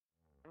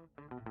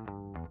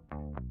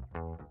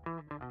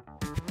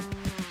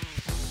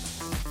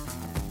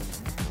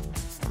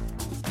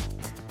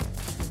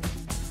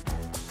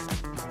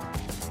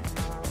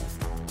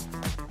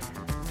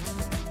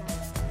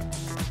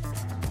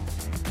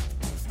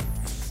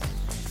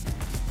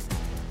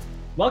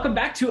Welcome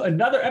back to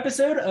another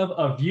episode of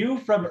A View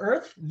from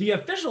Earth, the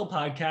official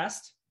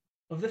podcast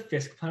of the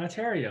Fisk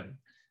Planetarium.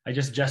 I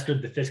just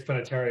gestured the Fisk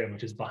Planetarium,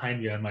 which is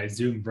behind me on my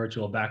Zoom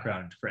virtual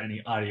background for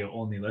any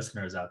audio-only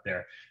listeners out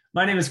there.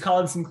 My name is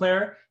Colin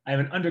Sinclair. I am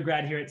an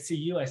undergrad here at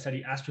CU. I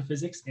study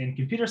astrophysics and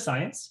computer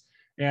science.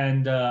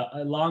 And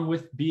along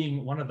with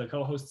being one of the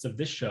co-hosts of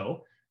this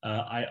show,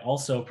 I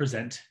also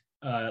present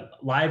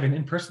live and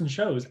in-person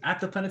shows at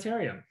the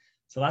planetarium.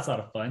 So that's a lot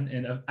of fun.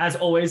 And as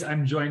always,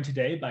 I'm joined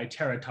today by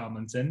Tara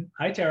Tomlinson.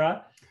 Hi,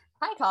 Tara.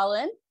 Hi,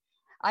 Colin.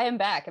 I am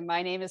back, and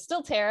my name is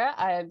still Tara.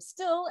 I am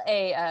still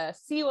a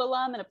CU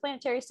alum and a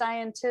planetary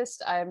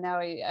scientist. I am now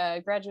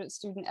a graduate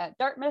student at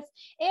Dartmouth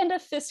and a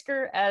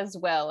Fisker as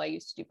well. I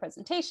used to do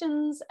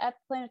presentations at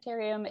the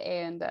planetarium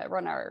and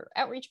run our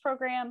outreach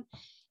program,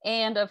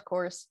 and of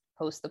course,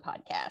 host the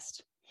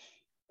podcast.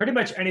 Pretty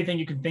much anything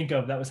you can think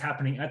of that was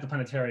happening at the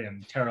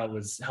planetarium, Tara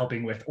was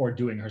helping with or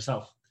doing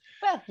herself.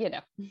 Well, you know.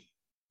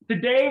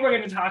 Today, we're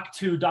going to talk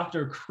to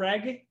Dr.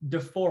 Craig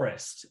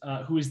DeForest,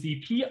 who is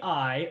the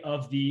PI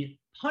of the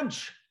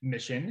Punch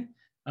mission,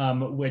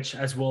 which,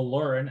 as we'll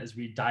learn as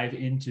we dive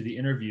into the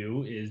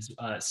interview, is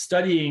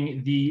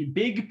studying the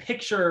big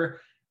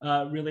picture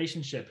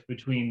relationship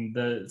between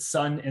the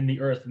sun and the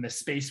earth and the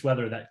space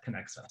weather that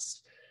connects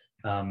us.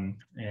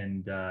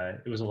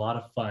 It was a lot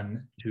of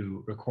fun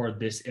to record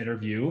this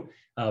interview.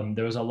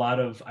 There was a lot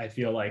of, I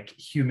feel like,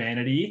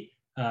 humanity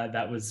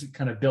that was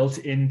kind of built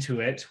into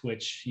it,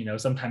 which, you know,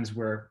 sometimes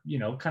we're, you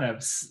know, kind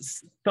of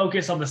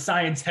focused on the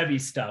science heavy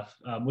stuff,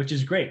 which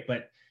is great,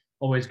 but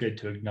always good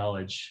to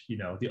acknowledge, you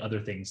know, the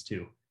other things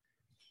too.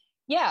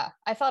 Yeah,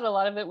 I thought a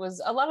lot of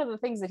the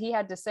things that he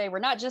had to say were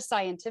not just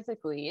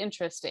scientifically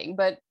interesting,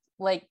 but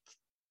like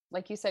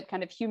you said,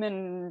 kind of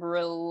human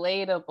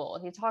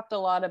relatable. He talked a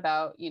lot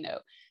about, you know,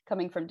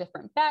 coming from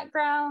different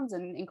backgrounds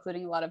and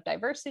including a lot of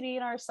diversity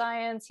in our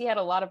science. He had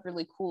a lot of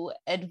really cool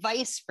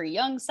advice for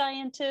young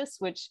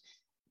scientists, which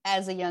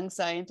as a young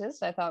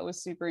scientist, I thought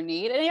was super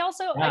neat. And he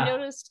also, I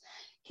noticed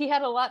he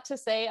had a lot to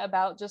say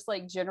about just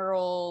like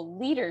general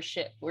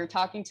leadership. We're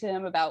talking to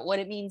him about what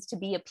it means to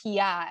be a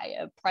PI,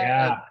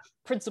 a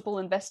principal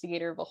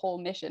investigator of a whole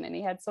mission. And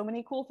he had so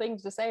many cool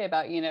things to say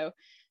about, you know,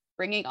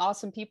 bringing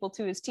awesome people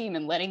to his team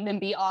and letting them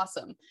be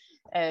awesome.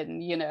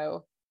 And, you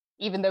know,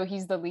 even though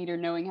he's the leader,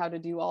 knowing how to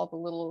do all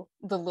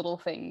the little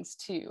things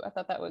too. I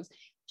thought that was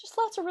just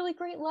lots of really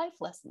great life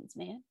lessons,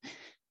 man.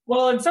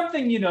 Well, and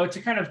something, you know,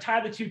 to kind of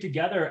tie the two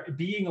together,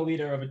 being a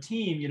leader of a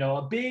team, you know,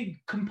 a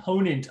big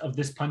component of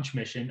this Punch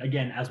mission,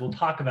 again, as we'll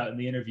talk about in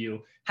the interview,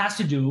 has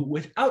to do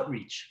with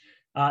outreach.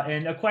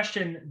 And a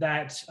question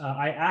that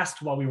I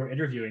asked while we were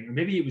interviewing, or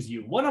maybe it was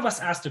you, one of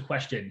us asked a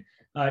question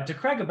to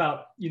Craig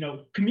about, you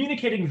know,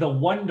 communicating the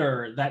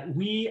wonder that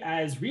we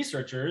as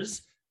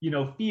researchers, you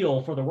know,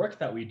 feel for the work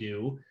that we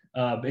do.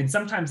 And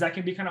sometimes that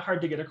can be kind of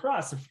hard to get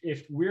across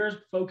if we're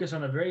focused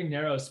on a very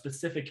narrow,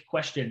 specific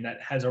question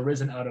that has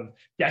arisen out of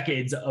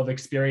decades of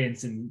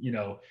experience in, you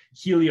know,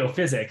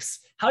 heliophysics.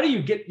 How do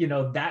you get, you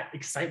know, that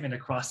excitement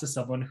across to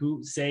someone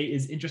who, say,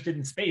 is interested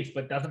in space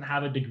but doesn't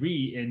have a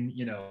degree in,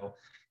 you know,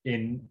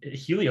 in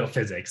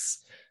heliophysics?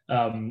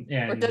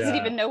 Or doesn't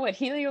even know what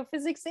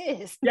heliophysics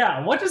is.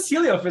 Yeah, what does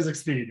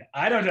heliophysics mean?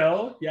 I don't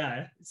know.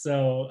 Yeah,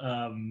 so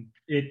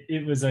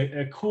it was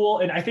a cool,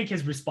 and I think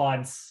his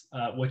response,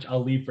 which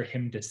I'll leave for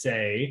him to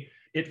say,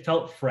 it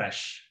felt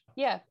fresh.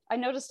 Yeah, I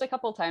noticed a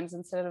couple times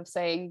instead of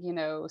saying, you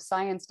know,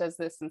 science does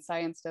this and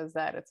science does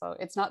that,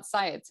 it's not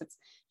science, it's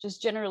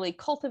just generally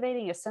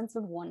cultivating a sense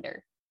of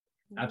wonder.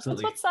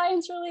 Absolutely. That's what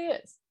science really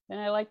is, and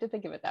I like to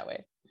think of it that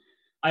way.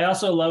 I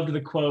also loved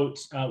the quote.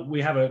 We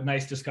have a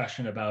nice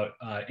discussion about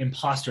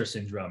imposter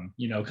syndrome,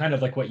 you know, kind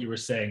of like what you were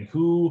saying,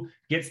 who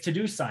gets to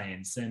do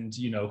science and,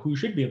 you know, who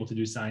should be able to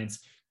do science.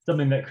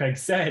 Something that Craig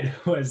said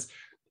was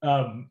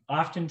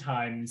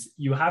oftentimes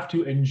you have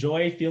to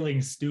enjoy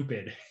feeling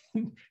stupid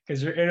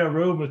because you're in a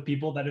room with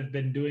people that have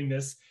been doing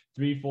this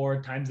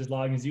 3-4 times as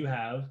long as you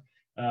have.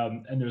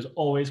 And there's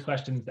always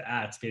questions to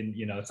ask. And,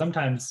 you know,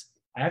 sometimes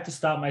I have to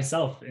stop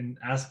myself and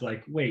ask,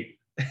 like, wait,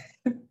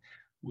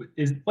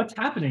 is what's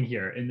happening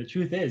here? And the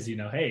truth is, you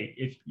know, hey,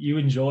 if you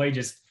enjoy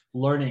just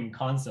learning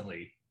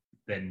constantly,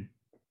 then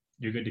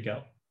you're good to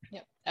go.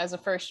 Yep. As a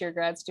first year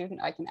grad student,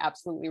 I can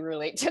absolutely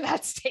relate to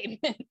that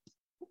statement.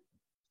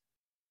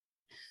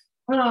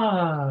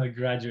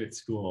 Graduate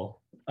schoal.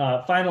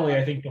 Finally,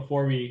 I think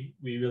before we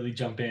really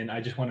jump in,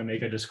 I just want to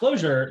make a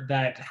disclosure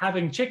that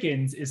having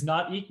chickens is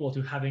not equal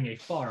to having a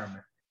farm.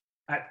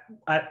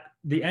 At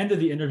the end of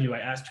the interview, I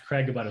asked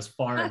Craig about his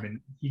farm, and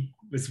he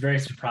was very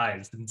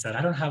surprised and said,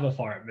 I don't have a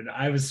farm. And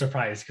I was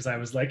surprised because I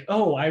was like,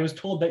 oh, I was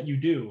told that you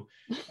do.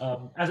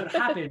 As it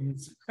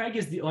happens, Craig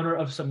is the owner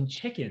of some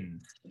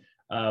chickens,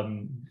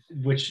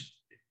 which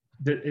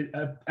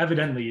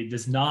evidently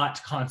does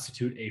not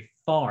constitute a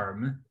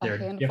farm. A They're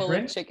handful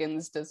different. of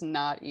chickens does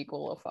not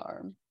equal a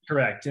farm.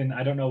 Correct. And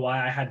I don't know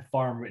why I had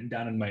farm written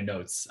down in my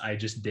notes. I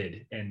just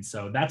did. And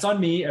so that's on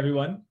me,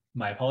 everyone.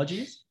 My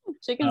apologies.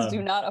 Chickens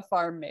do not a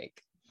farm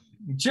make.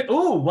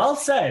 Oh, well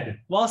said.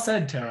 Well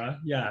said, Tara.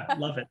 Yeah,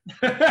 love it.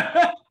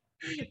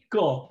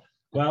 Cool.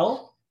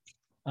 Well,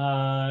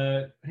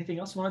 anything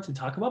else you wanted to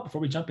talk about before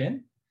we jump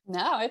in?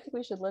 No, I think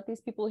we should let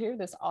these people hear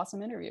this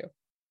awesome interview.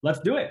 Let's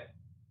do it.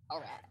 All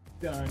right.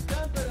 Dun,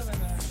 dun, dun, dun,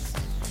 dun.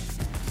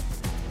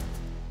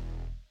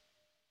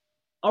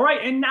 All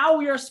right, and now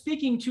we are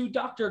speaking to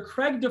Dr.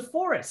 Craig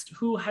DeForest,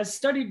 who has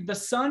studied the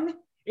sun,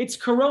 its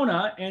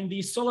corona, and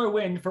the solar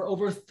wind for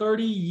over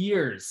 30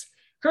 years.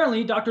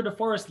 Currently, Dr.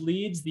 DeForest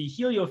leads the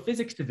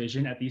Heliophysics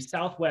Division at the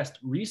Southwest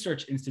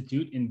Research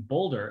Institute in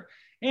Boulder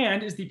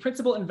and is the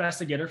principal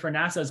investigator for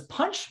NASA's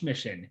PUNCH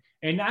mission,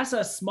 a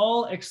NASA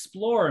Small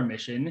Explorer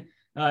mission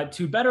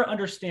to better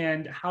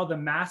understand how the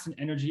mass and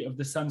energy of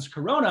the sun's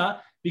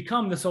corona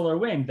become the solar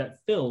wind that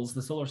fills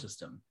the solar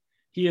system.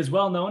 He is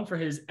well known for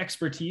his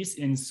expertise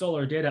in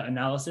solar data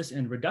analysis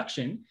and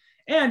reduction,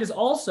 and is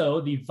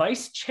also the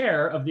vice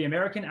chair of the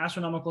American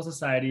Astronomical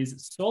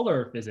Society's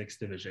Solar Physics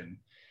Division.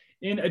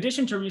 In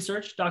addition to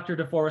research, Dr.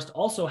 DeForest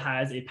also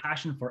has a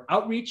passion for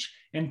outreach,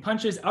 and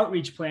PUNCH's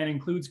outreach plan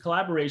includes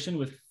collaboration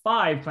with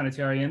 5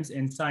 planetariums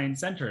and science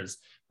centers,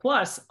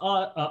 plus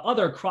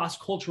other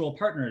cross-cultural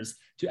partners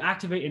to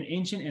activate an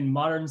ancient and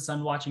modern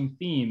sun-watching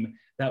theme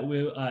that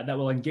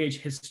will engage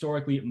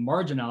historically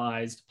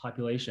marginalized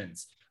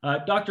populations.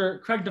 Dr.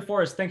 Craig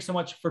DeForest, thanks so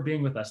much for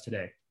being with us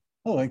today.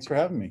 Oh, thanks for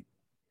having me.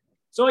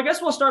 So I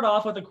guess we'll start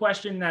off with a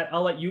question that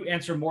I'll let you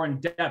answer more in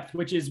depth,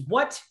 which is,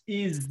 what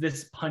is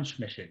this PUNCH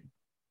mission?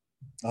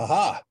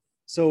 Aha.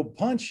 So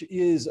PUNCH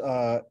is,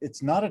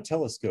 it's not a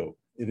telescope.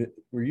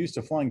 We're used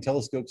to flying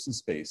telescopes in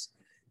space.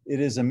 It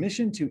is a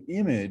mission to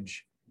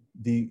image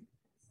the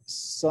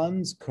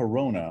sun's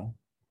corona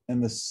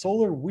and the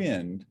solar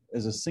wind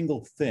as a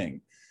single thing.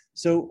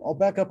 So I'll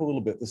back up a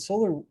little bit. The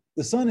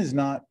sun is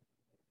not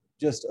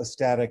just a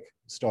static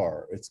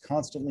star. It's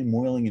constantly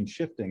moiling and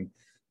shifting.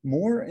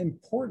 More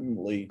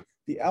importantly,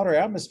 the outer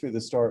atmosphere of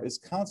the star is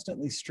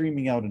constantly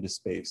streaming out into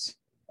space.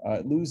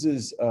 It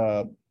loses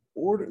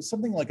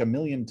something like 1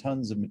 million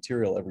tons of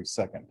material every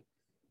second.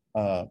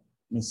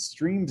 It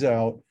streams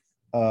out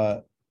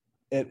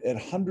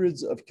at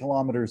hundreds of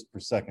kilometers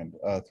per second,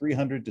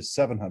 300 to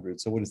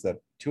 700. So what is that?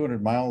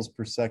 200 miles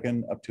per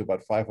second up to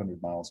about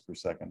 500 miles per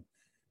second.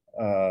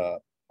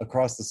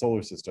 Across the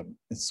solar system.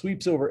 It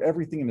sweeps over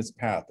everything in its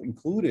path,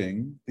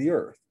 including the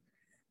Earth.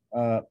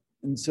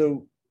 And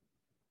so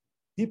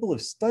people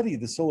have studied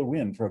the solar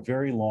wind for a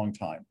very long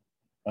time.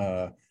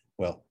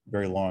 Well,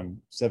 very long,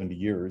 70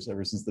 years,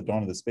 ever since the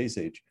dawn of the space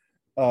age.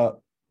 The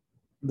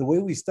way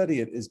we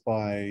study it is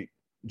by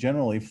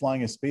generally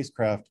flying a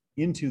spacecraft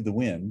into the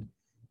wind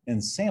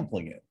and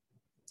sampling it.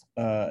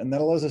 And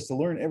that allows us to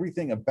learn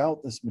everything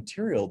about this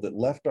material that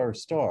left our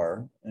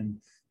star and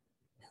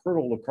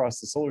hurtled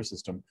across the solar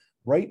system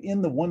right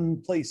in the one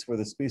place where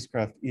the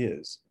spacecraft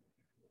is.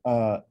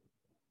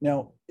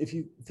 Now, if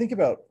you think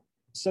about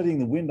studying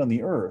the wind on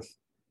the Earth,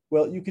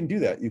 well, you can do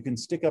that. You can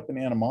stick up an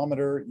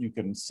anemometer, you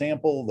can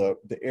sample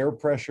the air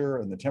pressure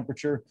and the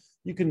temperature,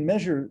 you can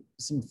measure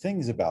some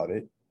things about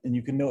it, and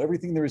you can know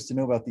everything there is to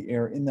know about the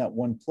air in that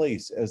one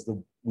place as the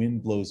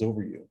wind blows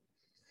over you.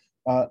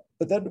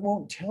 But that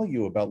won't tell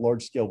you about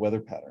large-scale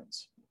weather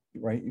patterns,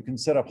 right? You can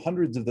set up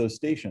hundreds of those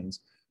stations,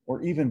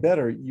 or even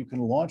better, you can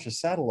launch a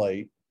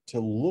satellite to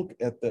look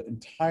at the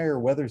entire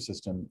weather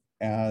system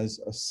as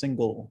a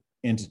single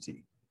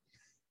entity.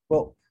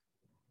 Well,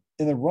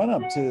 in the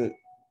run-up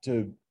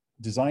to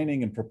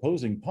designing and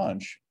proposing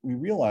PUNCH, we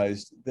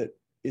realized that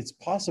it's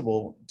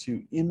possible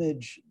to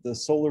image the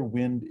solar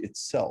wind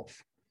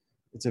itself.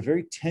 It's a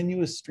very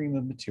tenuous stream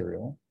of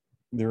material.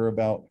 There are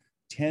about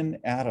 10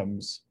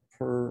 atoms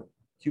per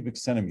cubic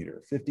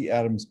centimeter, 50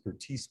 atoms per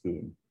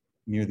teaspoon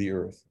near the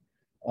Earth.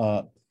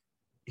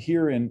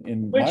 Here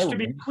in which, my to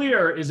be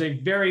clear, is a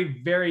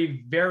very,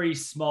 very, very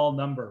small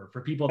number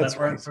for people that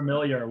aren't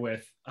familiar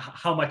with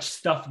how much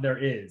stuff there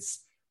is.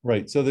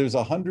 Right. So there's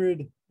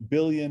 100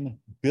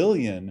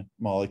 billion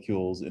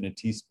molecules in a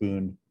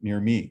teaspoon near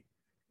me.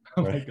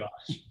 Oh right? my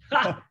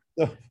gosh.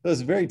 So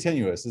it's very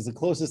tenuous. It's the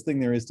closest thing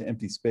there is to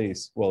empty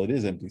space. Well, it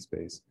is empty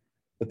space,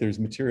 but there's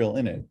material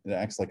in it. It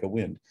acts like a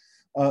wind.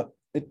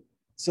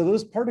 So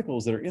those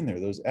particles that are in there,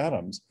 those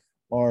atoms,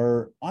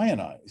 are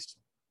ionized.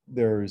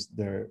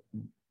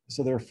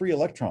 So there are free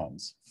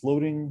electrons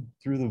floating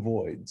through the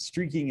void,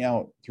 streaking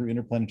out through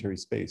interplanetary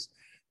space.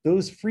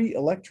 Those free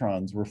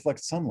electrons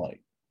reflect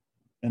sunlight,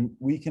 and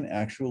we can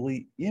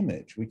actually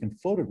image, we can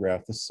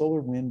photograph the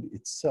solar wind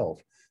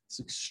itself. It's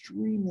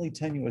extremely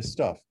tenuous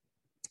stuff.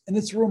 And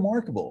it's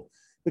remarkable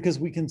because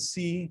we can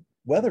see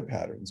weather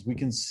patterns. We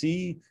can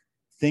see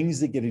things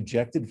that get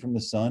ejected from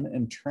the sun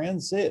and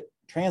transit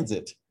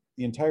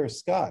the entire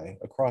sky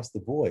across the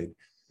void.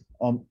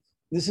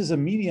 This is a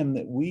medium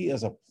that we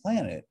as a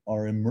planet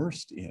are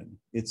immersed in.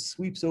 It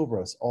sweeps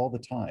over us all the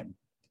time.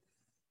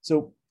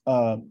 So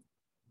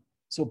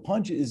So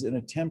Punch is an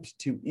attempt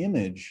to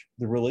image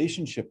the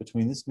relationship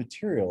between this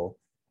material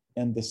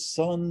and the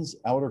sun's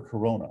outer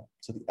corona,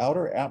 so the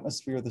outer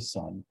atmosphere of the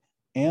sun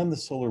and the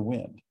solar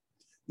wind.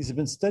 These have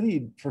been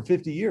studied for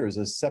 50 years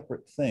as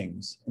separate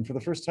things, and for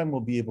the first time,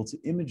 we'll be able to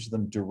image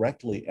them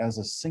directly as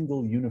a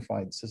single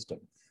unified system.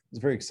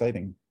 It's very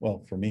exciting,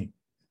 well, for me.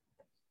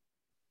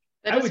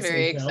 That is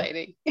very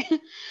exciting.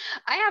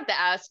 I have to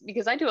ask,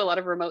 because I do a lot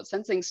of remote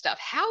sensing stuff,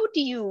 how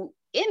do you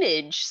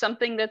image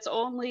something that's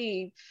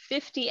only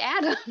 50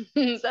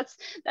 atoms?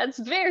 That's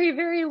very,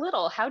 very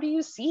little. How do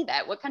you see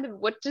that?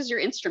 What does your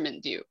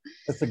instrument do?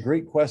 That's a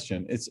great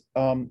question. It's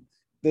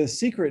the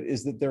secret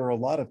is that there are a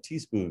lot of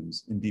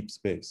teaspoons in deep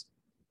space.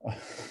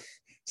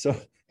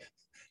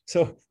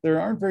 So there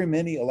aren't very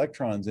many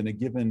electrons in a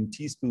given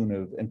teaspoon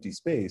of empty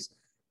space,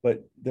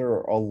 but there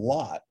are a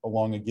lot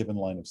along a given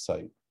line of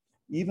sight.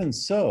 Even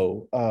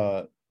so,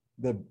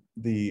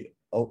 the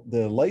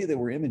light that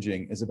we're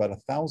imaging is about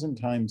 1,000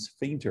 times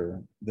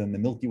fainter than the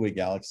Milky Way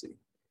galaxy.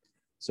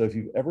 So if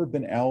you've ever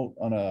been out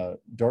on a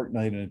dark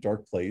night in a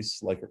dark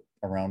place, like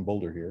around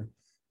Boulder here,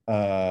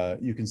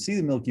 you can see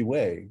the Milky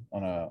Way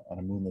on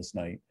a moonless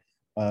night.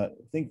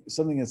 Think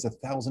something that's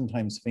 1,000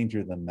 times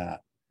fainter than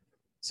that.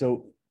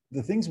 So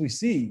the things we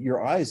see,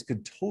 your eyes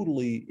could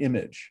totally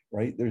image,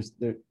 right?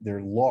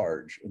 They're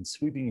large and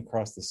sweeping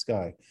across the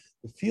sky.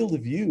 The field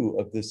of view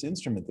of this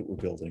instrument that we're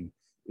building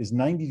is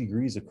 90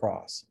 degrees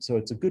across. So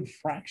it's a good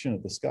fraction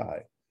of the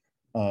sky.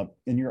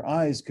 And your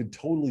eyes could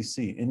totally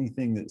see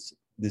anything that's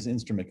this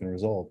instrument can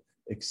resolve,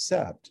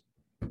 except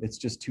it's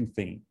just too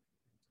faint.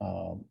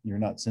 You're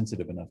not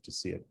sensitive enough to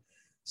see it.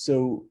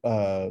 So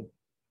the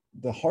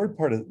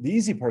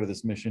easy part of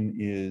this mission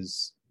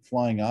is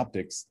flying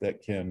optics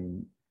that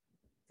can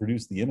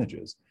produce the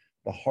images.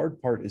 The hard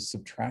part is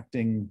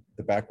subtracting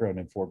the background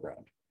and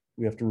foreground.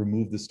 We have to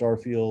remove the star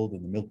field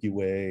and the Milky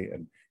Way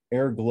and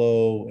air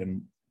glow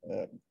and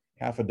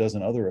half a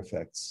dozen other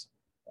effects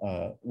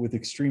with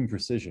extreme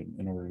precision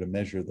in order to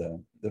measure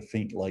the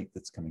faint light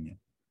that's coming in.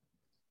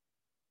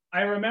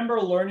 I remember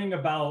learning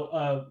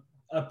about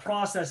a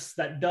process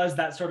that does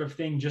that sort of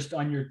thing just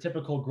on your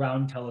typical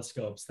ground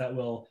telescopes that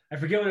will, I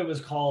forget what it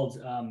was called,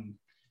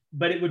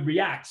 but it would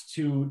react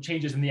to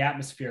changes in the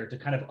atmosphere to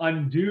kind of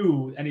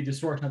undo any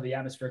distortion that the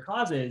atmosphere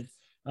causes,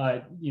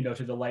 to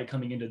the light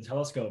coming into the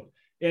telescope.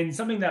 And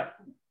something that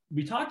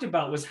we talked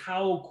about was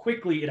how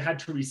quickly it had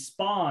to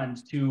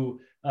respond to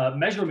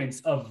measurements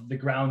of the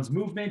ground's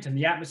movement and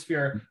the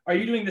atmosphere. Are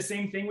you doing the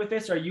same thing with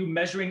this? Are you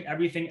measuring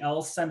everything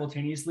else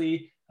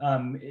simultaneously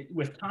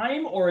with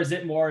time, or is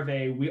it more of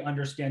we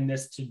understand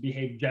this to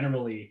behave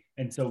generally,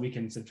 and so we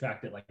can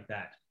subtract it like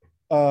that?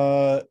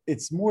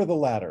 It's more the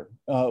latter.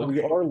 Okay.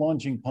 We are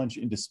launching Punch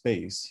into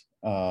space.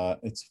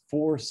 It's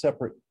 4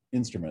 separate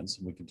instruments,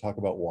 and we can talk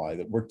about why,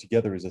 that work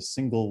together as a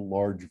single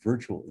large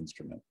virtual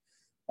instrument.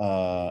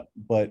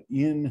 But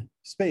in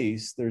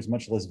space, there's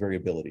much less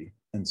variability.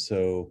 And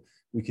so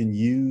we can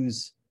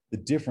use the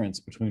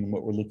difference between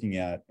what we're looking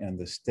at and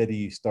the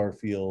steady star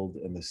field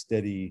and the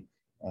steady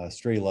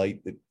stray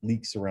light that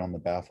leaks around the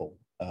baffle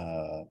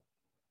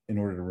in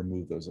order to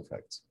remove those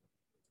effects.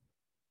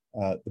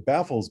 The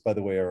baffles, by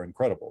the way, are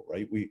incredible,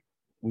 right?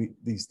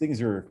 These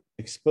things are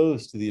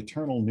exposed to the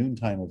eternal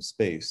noontime of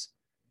space,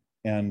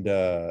 and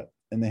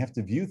they have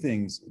to view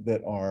things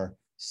that are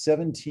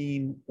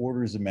 17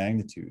 orders of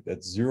magnitude,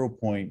 that's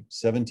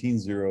 0.17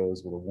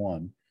 zeros with a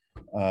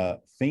 1,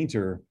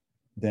 fainter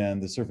than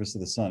the surface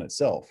of the sun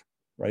itself,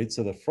 right?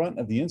 So the front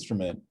of the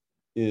instrument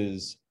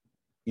is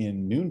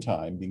in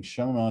noontime being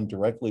shone on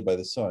directly by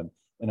the sun,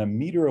 and a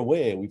meter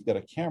away, we've got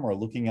a camera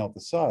looking out the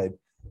side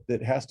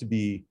that has to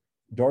be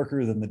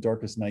darker than the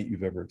darkest night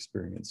you've ever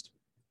experienced.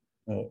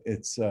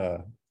 It's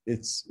an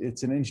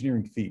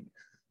engineering feat.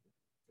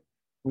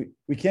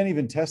 We can't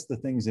even test the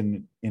things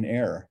in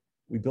air.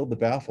 We build the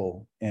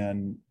baffle,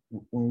 and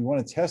when we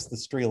want to test the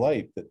stray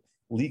light that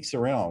leaks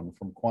around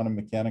from quantum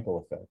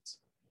mechanical effects,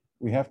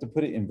 we have to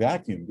put it in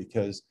vacuum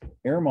because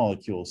air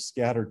molecules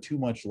scatter too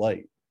much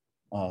light.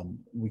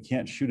 We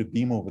can't shoot a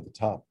beam over the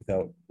top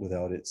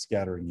without it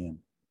scattering in.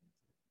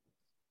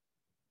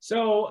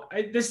 So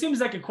this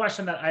seems like a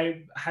question that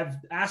I have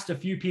asked a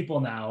few people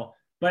now,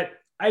 but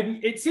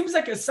it seems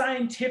like a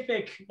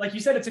scientific, like you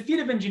said, it's a feat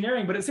of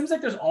engineering, but it seems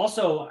like there's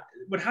also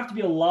would have to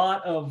be a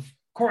lot of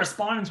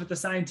correspondence with the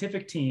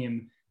scientific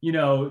team,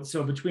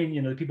 so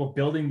between, the people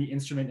building the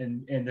instrument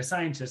and the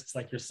scientists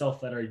like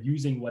yourself that are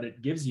using what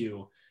it gives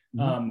you.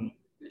 Mm-hmm.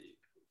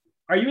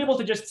 Are you able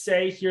to just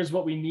say, here's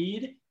what we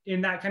need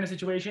in that kind of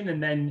situation,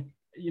 and then,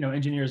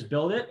 engineers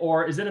build it?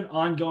 Or is it an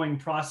ongoing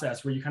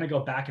process where you kind of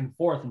go back and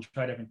forth and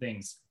try different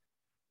things?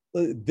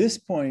 At this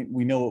point,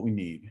 we know what we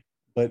need,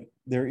 but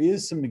there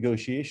is some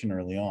negotiation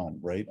early on,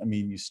 right? I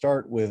mean, you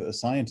start with a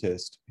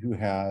scientist who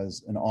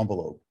has an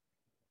envelope,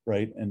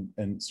 right?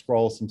 And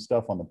scrawl some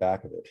stuff on the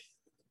back of it,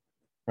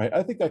 right?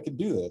 I think I could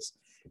do this.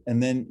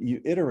 And then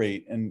you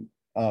iterate and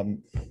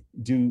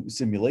do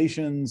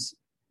simulations,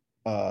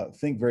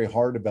 think very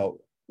hard about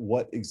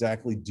what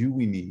exactly do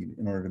we need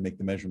in order to make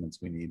the measurements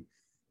we need.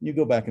 You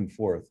go back and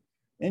forth.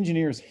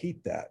 Engineers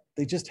hate that.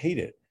 They just hate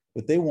it.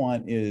 What they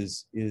want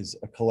is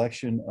a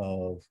collection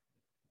of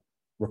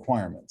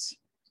requirements,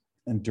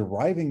 and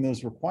deriving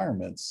those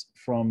requirements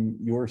from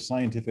your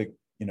scientific,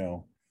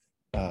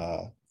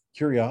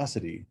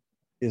 curiosity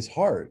is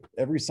hard.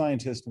 Every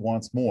scientist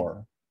wants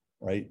more,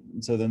 right?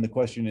 And so then the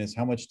question is,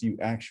 how much do you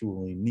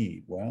actually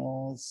need?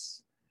 Well,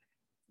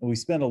 we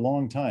spend a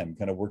long time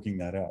kind of working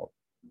that out.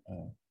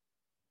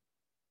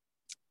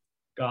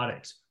 Got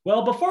it.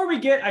 Well,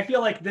 I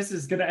feel like this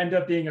is going to end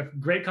up being a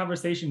great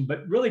conversation,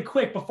 but really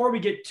quick, before we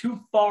get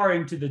too far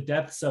into the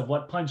depths of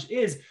what Punch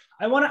is,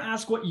 I want to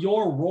ask what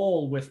your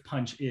role with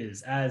Punch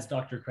is as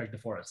Dr. Craig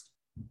DeForest.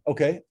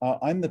 Okay,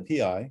 I'm the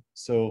PI.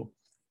 So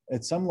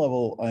at some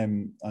level,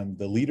 I'm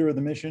the leader of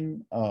the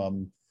mission.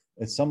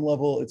 At some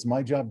level, it's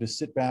my job to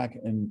sit back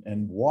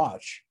and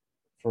watch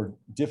for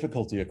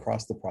difficulty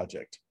across the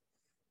project.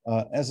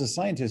 As a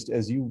scientist,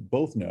 as you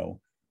both know,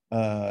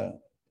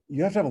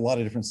 you have to have a lot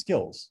of different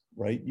skills,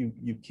 right?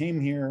 You came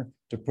here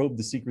to probe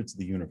the secrets of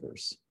the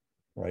universe,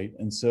 right?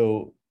 And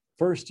so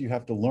first you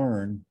have to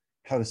learn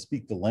how to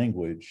speak the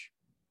language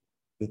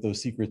that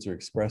those secrets are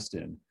expressed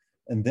in.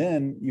 And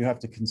then you have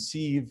to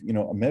conceive,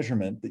 a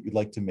measurement that you'd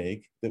like to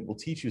make that will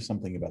teach you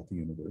something about the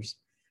universe.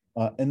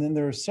 And then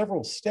there are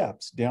several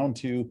steps down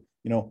to,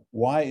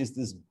 why is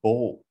this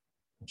bolt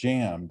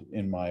jammed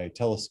in my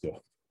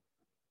telescope,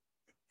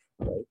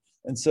 right?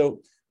 And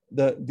so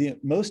the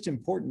most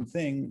important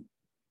thing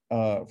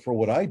for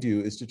what I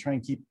do is to try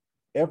and keep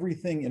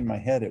everything in my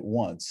head at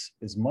once,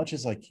 as much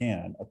as I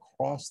can,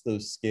 across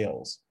those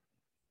scales,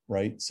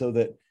 right? So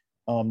that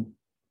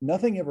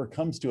nothing ever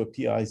comes to a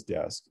PI's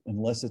desk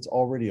unless it's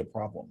already a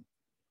problem,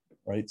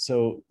 right?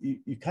 So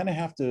you kind of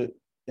have to,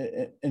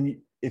 and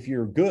if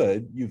you're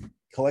good, you've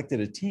collected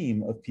a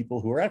team of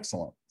people who are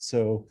excellent.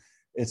 So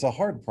it's a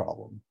hard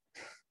problem,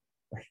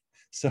 right?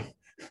 So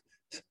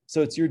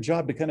it's your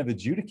job to kind of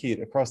adjudicate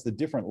across the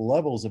different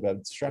levels of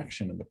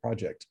abstraction in the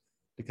project,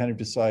 to kind of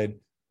decide,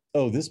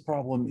 oh, this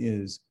problem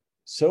is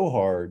so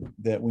hard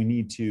that we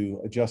need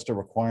to adjust a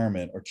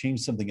requirement or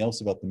change something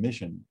else about the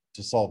mission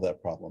to solve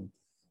that problem.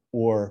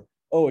 Or,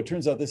 oh, it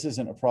turns out this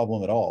isn't a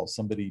problem at all.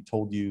 Somebody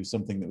told you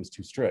something that was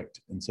too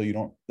strict. And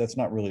so that's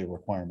not really a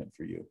requirement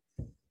for you,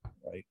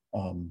 right?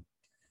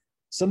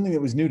 Something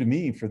that was new to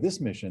me for this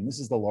mission, this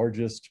is the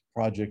largest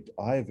project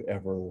I've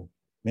ever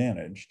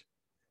managed,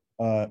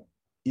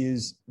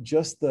 is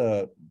just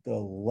the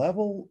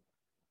level,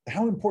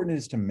 how important it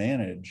is to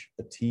manage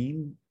a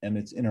team and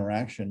its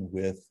interaction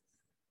with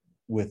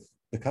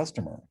the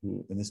customer,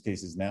 who in this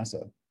case is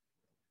NASA,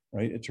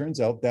 right? It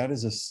turns out that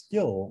is a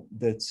skill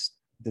that's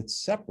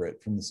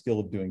separate from the skill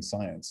of doing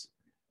science.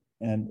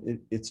 And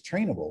it's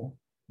trainable,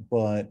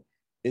 but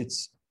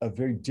it's a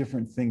very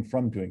different thing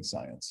from doing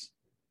science.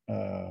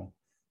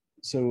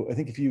 So I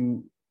think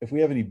if we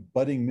have any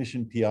budding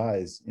mission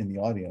PIs in the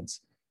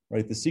audience,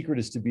 right, the secret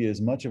is to be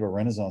as much of a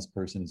Renaissance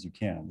person as you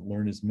can,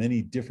 learn as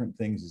many different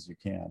things as you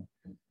can.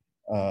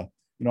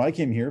 I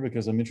came here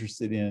because I'm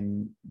interested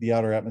in the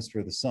outer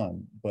atmosphere of the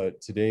sun, but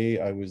today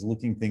I was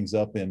looking things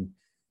up in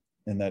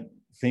that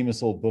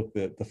famous old book,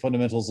 The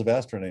Fundamentals of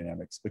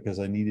Astrodynamics, because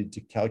I needed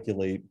to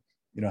calculate,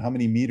 how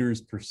many meters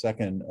per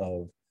second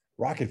of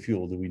rocket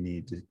fuel do we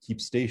need to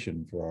keep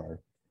station for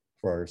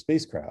our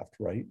spacecraft,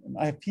 right? And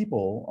I have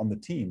people on the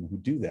team who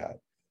do that.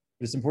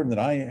 But it's important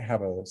that I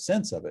have a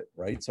sense of it,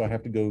 right? So I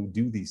have to go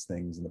do these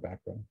things in the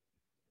background.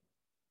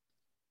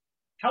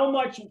 How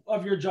much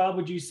of your job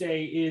would you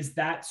say is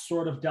that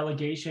sort of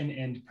delegation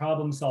and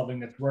problem solving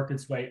that's worked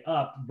its way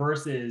up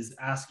versus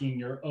asking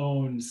your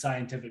own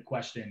scientific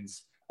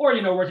questions, or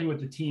working with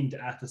the team to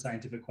ask the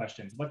scientific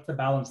questions? What's the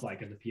balance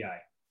like as a PI?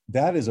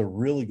 That is a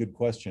really good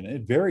question.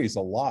 It varies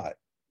a lot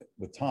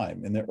with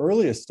time. In the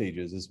earliest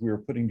stages, as we were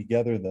putting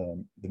together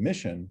the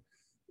mission,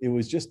 it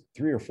was just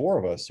 3 or 4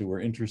 of us who were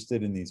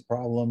interested in these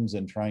problems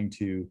and trying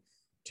to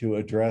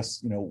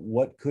address,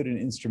 what could an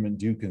instrument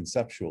do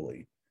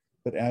conceptually.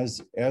 But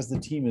as the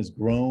team has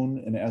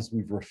grown and as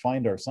we've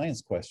refined our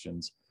science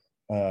questions,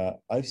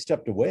 I've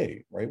stepped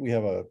away, right? We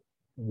have a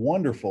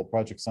wonderful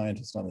project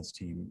scientist on this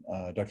team,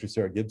 Dr.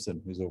 Sarah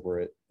Gibson, who's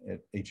over at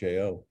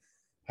HAO,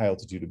 High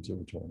Altitude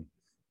Observatory.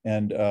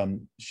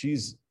 And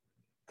she's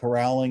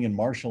corralling and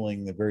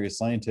marshaling the various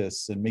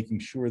scientists and making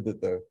sure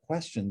that the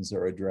questions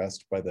are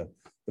addressed by the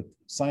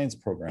science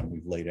program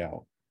we've laid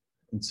out.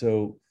 And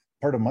so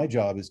part of my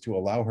job is to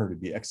allow her to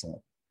be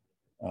excellent.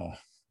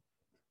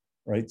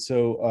 Right.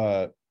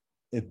 So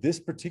at this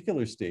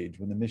particular stage,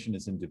 when the mission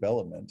is in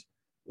development,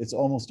 it's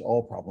almost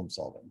all problem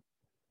solving.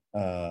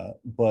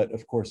 But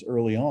of course,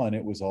 early on,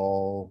 it was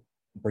all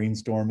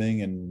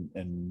brainstorming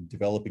and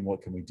developing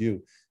what can we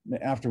do.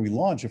 After we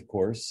launch, of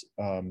course,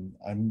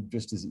 I'm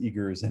just as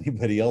eager as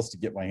anybody else to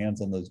get my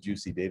hands on those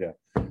juicy data.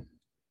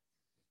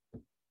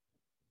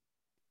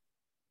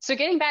 So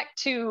getting back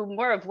to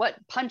more of what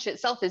Punch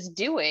itself is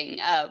doing,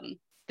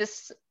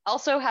 this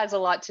also has a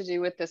lot to do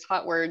with this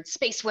hot word,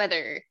 space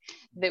weather,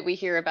 that we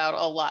hear about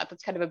a lot.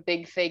 That's kind of a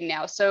big thing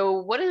now. So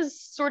what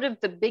is sort of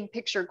the big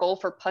picture goal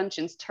for Punch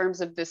in terms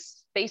of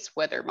this space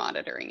weather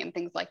monitoring and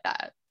things like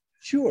that?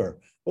 Sure.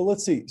 Well,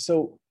 let's see.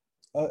 So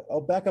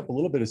I'll back up a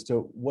little bit as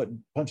to what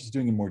Punch is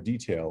doing in more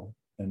detail,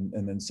 and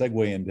then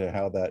segue into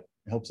how that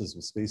helps us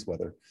with space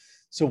weather.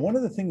 So one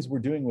of the things we're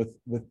doing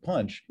with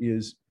Punch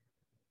is,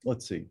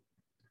 let's see,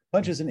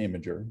 Punch is an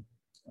imager.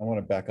 I want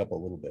to back up a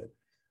little bit.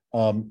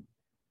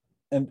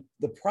 And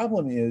the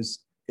problem is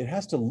it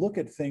has to look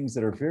at things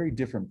that are very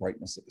different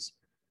brightnesses.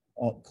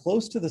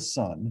 Close to the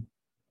sun,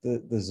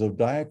 the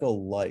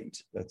zodiacal light,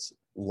 that's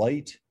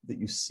light that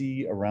you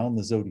see around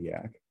the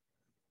zodiac,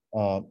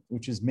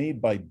 which is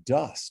made by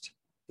dust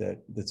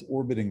that's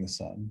orbiting the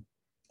sun,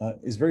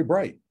 is very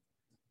bright.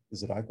 The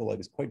zodiacal light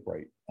is quite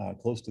bright,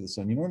 close to the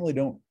sun. You normally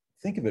don't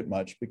think of it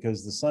much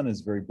because the sun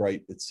is very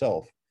bright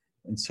itself.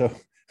 And so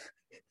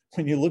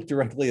when you look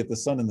directly at the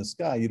sun in the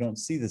sky, you don't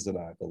see the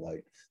zodiacal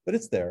light, but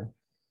it's there.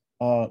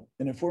 And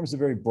it forms a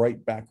very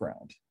bright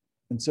background.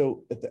 And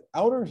so at the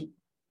outer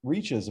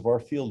reaches of our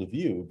field of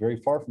view, very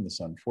far from the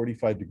sun,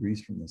 45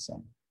 degrees from the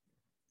sun,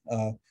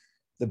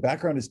 the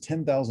background is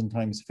 10,000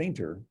 times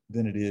fainter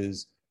than it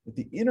is at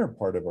the inner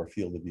part of our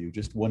field of view,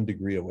 just 1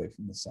 degree away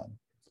from the sun.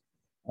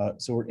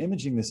 So we're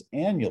imaging this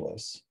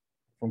annulus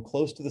from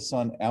close to the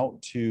sun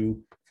out to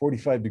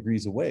 45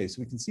 degrees away.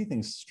 So we can see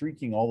things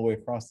streaking all the way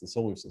across the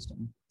solar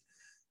system.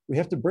 We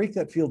have to break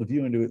that field of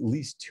view into at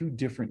least 2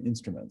 different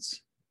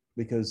instruments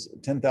because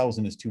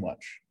 10,000 is too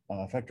much.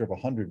 A factor of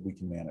 100 we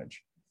can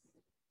manage.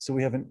 So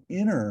we have an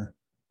inner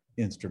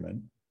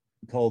instrument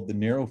called the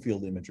Narrow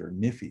Field Imager,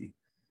 NIFI,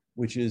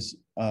 which is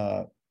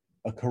a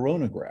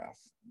coronagraph.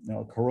 Now,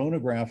 a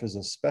coronagraph is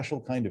a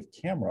special kind of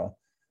camera.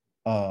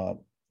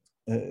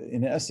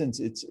 In essence,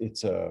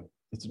 it's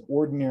an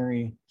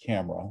ordinary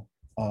camera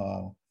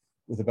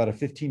with about a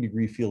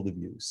 15-degree field of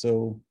view.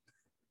 So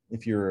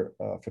if you're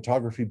a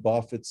photography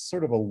buff, it's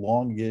sort of a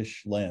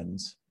longish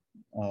lens,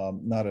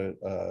 not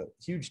a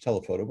huge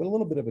telephoto, but a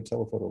little bit of a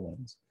telephoto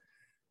lens.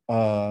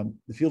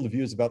 The field of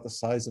view is about the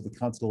size of the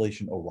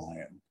constellation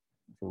Orion,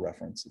 for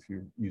reference, if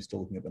you're used to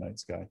looking at the night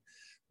sky.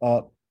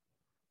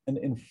 And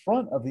in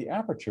front of the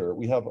aperture,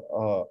 we have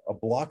a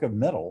block of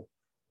metal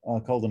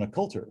called an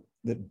occulter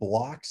that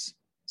blocks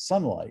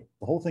sunlight.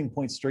 The whole thing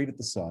points straight at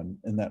the sun,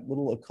 and that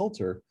little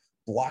occulter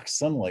blocks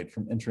sunlight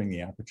from entering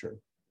the aperture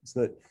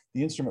so that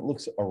the instrument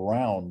looks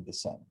around the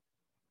sun.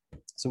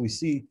 So we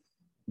see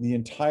the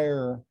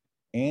entire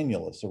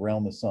annulus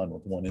around the sun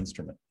with one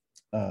instrument.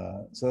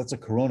 So that's a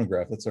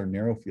coronagraph. That's our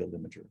narrow field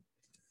imager.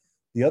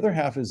 The other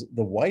half is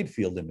the wide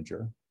field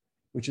imager,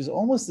 which is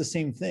almost the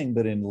same thing,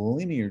 but in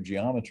linear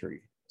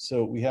geometry.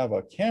 So we have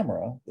a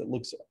camera that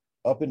looks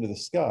up into the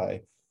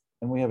sky,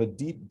 and we have a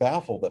deep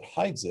baffle that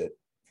hides it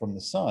from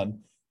the sun,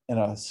 and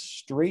a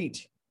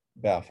straight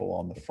baffle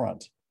on the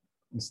front.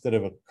 Instead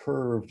of a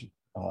curved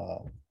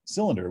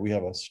cylinder, we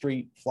have a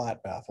straight,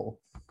 flat baffle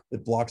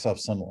that blocks off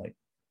sunlight.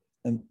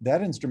 And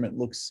that instrument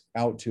looks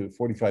out to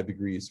 45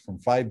 degrees, from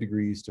 5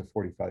 degrees to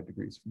 45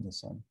 degrees from the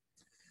sun.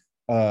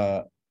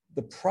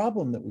 The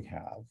problem that we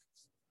have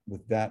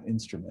with that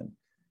instrument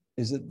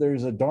is that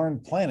there's a darn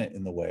planet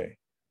in the way.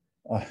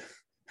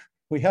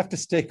 We have to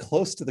stay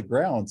close to the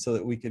ground so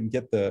that we can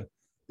get the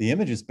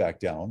images back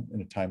down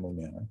in a timely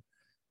manner.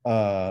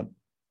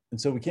 And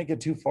so we can't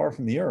get too far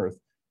from the Earth,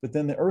 but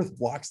then the Earth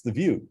blocks the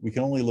view. We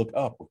can only look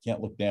up, we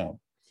can't look down.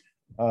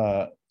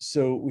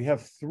 So we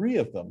have 3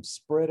 of them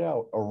spread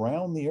out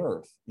around the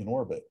Earth in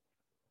orbit.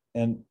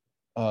 And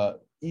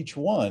each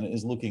one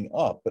is looking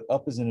up, but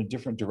up is in a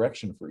different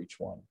direction for each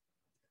one.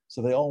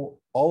 So they all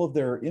of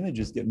their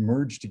images get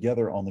merged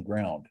together on the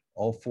ground,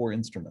 all 4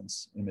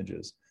 instruments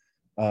images.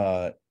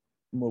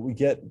 What we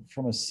get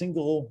from a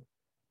single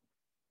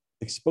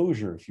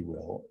exposure, if you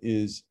will,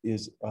 is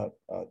a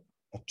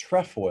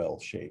trefoil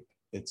shape.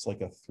 It's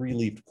like a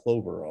 3-leafed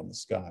clover on the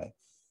sky.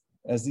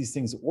 As these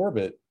things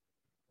orbit,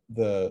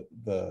 the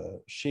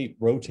shape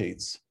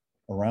rotates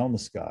around the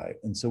sky.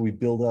 And so we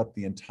build up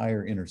the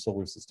entire inner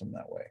solar system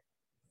that way.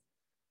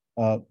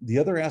 The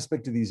other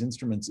aspect of these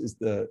instruments is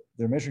they're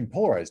measuring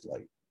polarized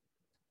light.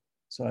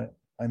 So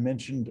I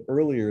mentioned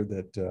earlier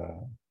that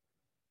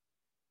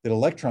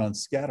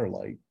electrons scatter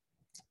light,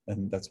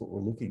 and that's what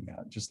we're looking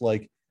at. Just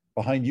like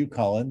behind you,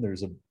 Colin,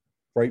 there's a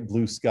bright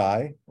blue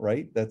sky,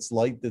 right? That's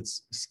light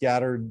that's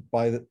scattered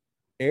by the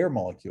air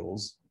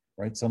molecules,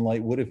 right?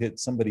 Sunlight would have hit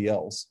somebody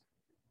else,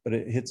 but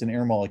it hits an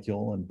air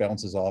molecule and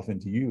bounces off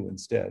into you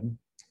instead.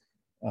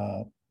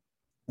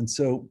 And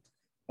so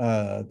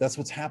that's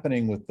what's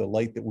happening with the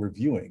light that we're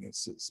viewing.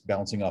 It's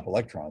bouncing off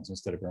electrons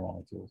instead of air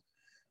molecules.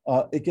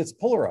 It gets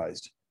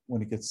polarized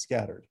when it gets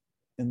scattered.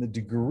 And the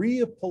degree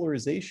of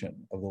polarization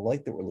of the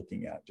light that we're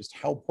looking at, just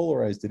how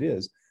polarized it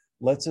is,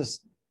 lets us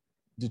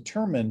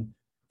determine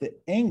the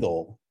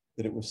angle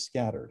that it was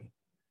scattered.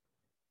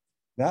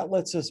 That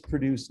lets us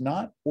produce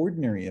not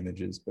ordinary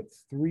images, but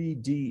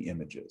 3D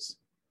images.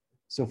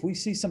 So if we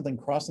see something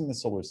crossing the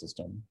solar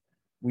system,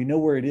 we know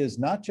where it is,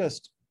 not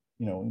just,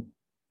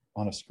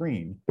 on a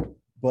screen,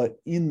 but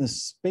in the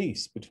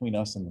space between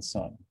us and the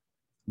sun.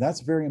 That's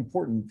very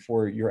important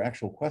for your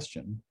actual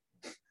question,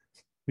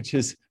 which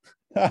is,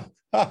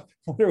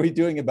 what are we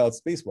doing about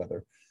space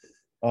weather?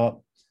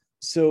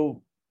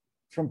 So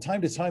from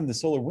time to time, the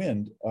solar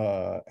wind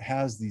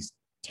has these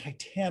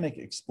titanic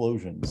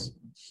explosions,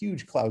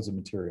 huge clouds of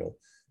material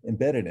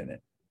embedded in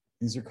it.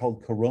 These are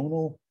called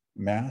coronal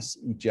mass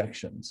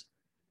ejections.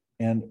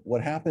 And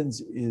what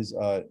happens is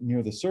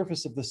near the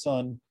surface of the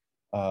sun,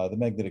 the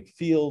magnetic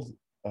field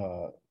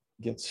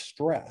gets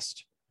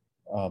stressed.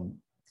 I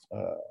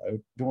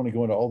don't want to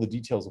go into all the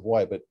details of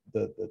why, but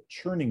the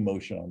churning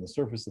motion on the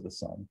surface of the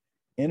sun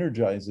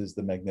energizes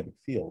the magnetic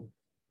field,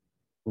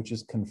 which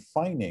is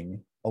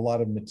confining a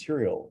lot of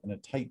material in a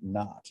tight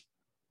knot.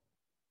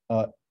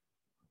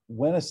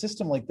 When a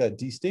system like that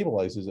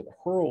destabilizes, it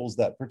hurls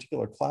that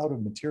particular cloud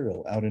of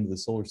material out into the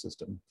solar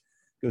system,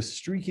 goes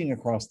streaking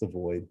across the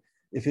void.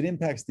 If it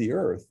impacts the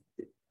Earth,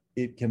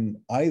 it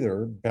can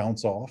either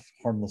bounce off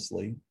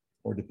harmlessly,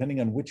 or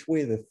depending on which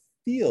way the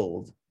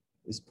field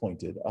is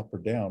pointed, up or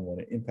down when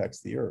it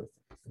impacts the Earth,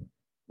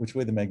 which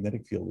way the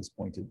magnetic field is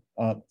pointed,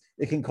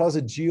 it can cause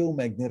a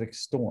geomagnetic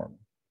storm.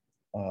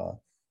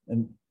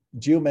 And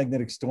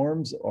geomagnetic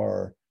storms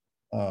are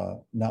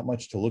not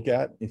much to look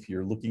at. If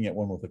you're looking at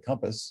one with a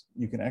compass,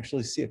 you can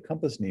actually see a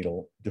compass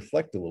needle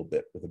deflect a little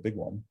bit with a big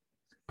one.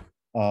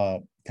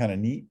 Kind of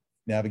neat.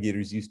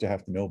 Navigators used to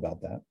have to know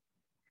about that.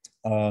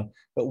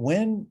 But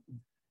when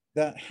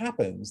that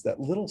happens,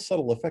 that little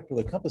subtle effect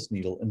with a compass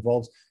needle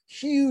involves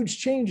huge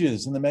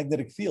changes in the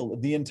magnetic field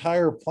of the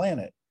entire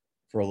planet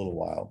for a little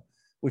while,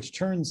 which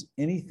turns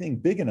anything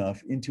big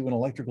enough into an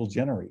electrical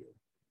generator.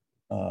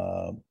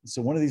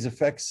 So one of these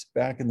effects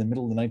back in the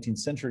middle of the 19th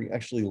century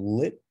actually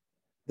lit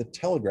the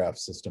telegraph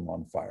system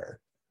on fire.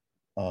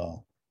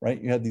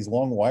 Right, you had these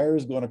long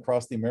wires going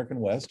across the American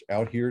West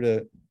out here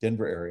to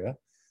Denver area.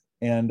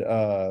 And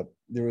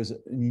there was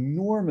an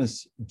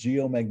enormous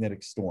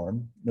geomagnetic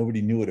storm.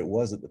 Nobody knew what it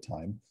was at the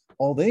time.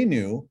 All they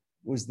knew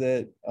was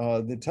that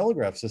the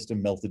telegraph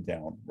system melted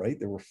down, right?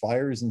 There were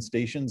fires in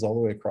stations all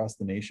the way across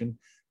the nation,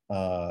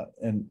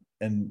 and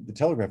the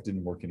telegraph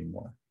didn't work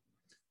anymore.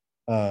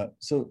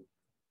 So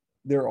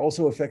there are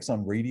also effects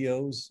on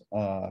radios,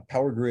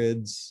 power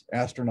grids,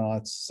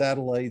 astronauts,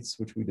 satellites,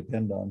 which we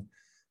depend on.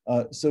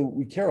 So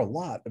we care a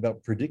lot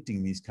about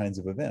predicting these kinds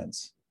of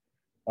events.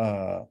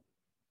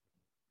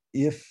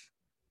 If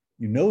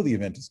you know the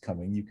event is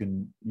coming, you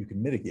can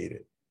mitigate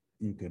it.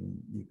 You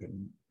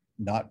can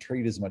not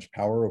trade as much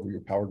power over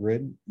your power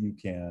grid. You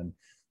can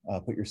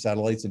put your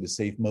satellites into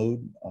safe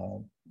mode,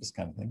 this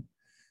kind of thing.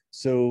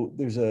 So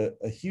there's a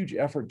huge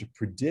effort to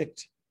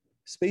predict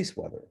space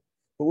weather.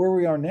 But where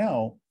we are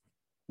now,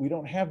 we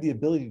don't have the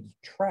ability to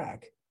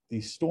track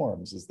these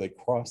storms as they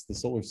cross the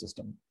solar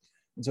system.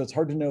 And so it's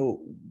hard to know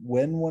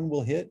when one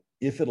will hit,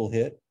 if it'll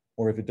hit,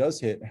 or if it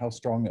does hit, how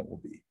strong it will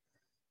be.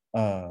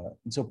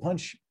 And so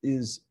Punch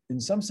is, in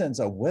some sense,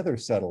 a weather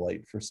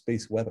satellite for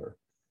space weather,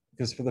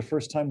 because for the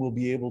first time, we'll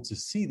be able to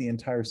see the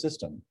entire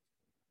system,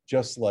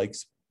 just like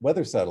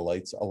weather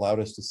satellites allowed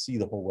us to see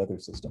the whole weather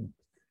system.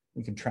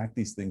 We can track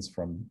these things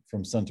from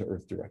sun to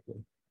Earth directly.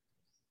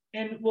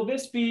 And will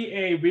this be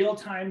a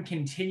real-time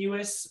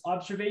continuous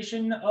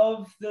observation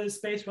of the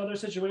space weather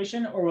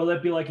situation, or will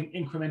it be like an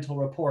incremental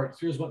report?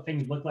 Here's what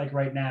things look like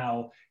right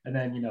now, and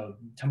then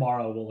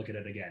tomorrow we'll look at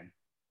it again.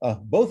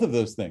 Both of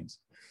those things.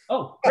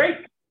 Oh, great.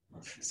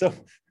 So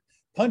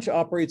Punch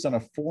operates on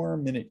a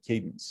 4-minute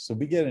cadence. So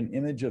we get an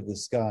image of the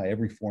sky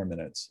every 4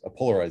 minutes, a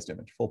polarized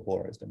image, full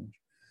polarized image.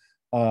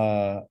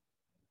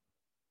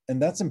 And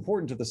that's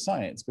important to the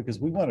science because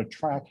we want to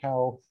track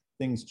how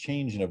things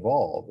change and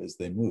evolve as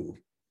they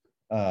move.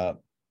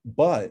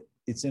 But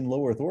it's in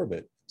low Earth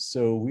orbit.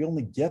 So we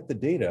only get the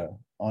data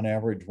on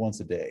average once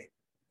a day.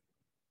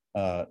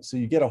 So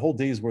you get a whole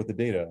day's worth of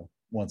data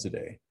once a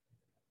day.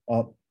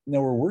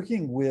 Now we're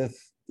working with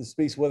the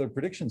Space Weather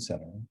Prediction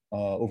Center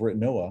over at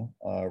NOAA,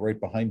 right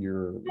behind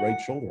your right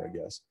shoulder, I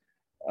guess,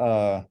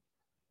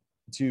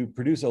 to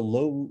produce a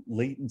low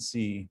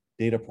latency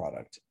data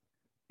product.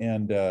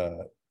 And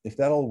if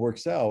that all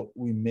works out,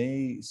 we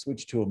may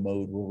switch to a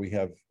mode where we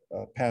have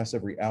pass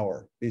every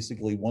hour,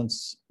 basically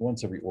once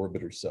every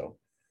orbit or so.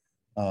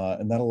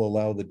 And that'll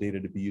allow the data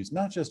to be used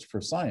not just for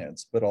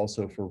science, but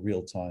also for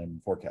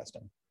real-time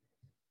forecasting.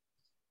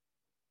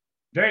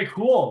 Very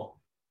cool.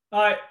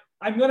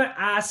 I'm going to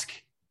ask,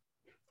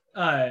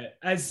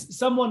 as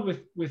someone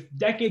with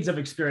decades of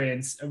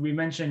experience, we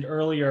mentioned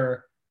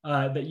earlier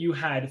that you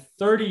had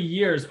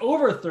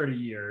over 30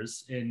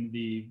 years in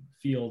the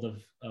field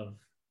of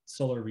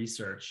solar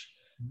research.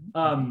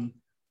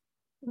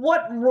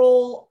 What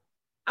role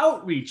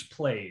outreach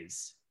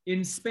plays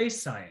in space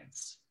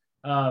science?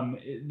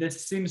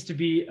 This seems to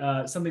be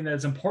something that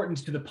is important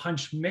to the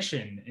Punch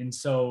mission. And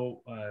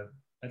so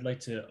I'd like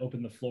to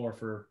open the floor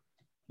for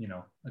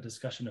a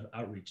discussion of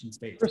outreach in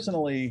space.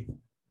 Personally,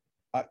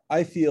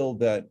 I feel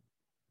that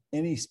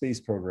any space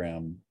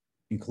program,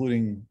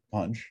 including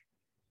Punch,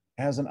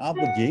 has an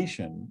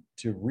obligation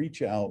to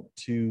reach out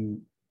to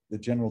the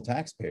general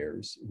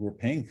taxpayers who are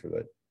paying for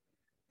it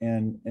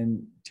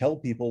and tell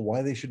people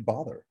why they should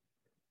bother.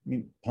 I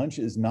mean, Punch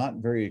is not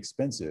very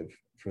expensive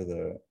for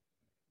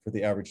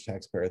the average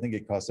taxpayer. I think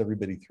it costs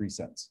everybody 3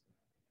 cents.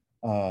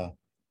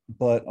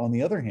 But on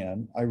the other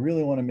hand, I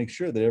really want to make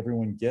sure that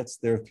everyone gets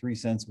their 3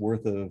 cents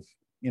worth of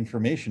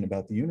information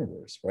about the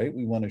universe, right?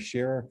 We want to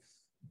share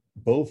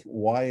both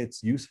why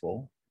it's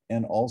useful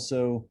and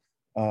also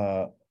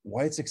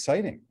why it's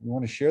exciting. We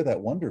want to share that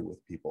wonder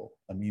with people.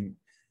 I mean,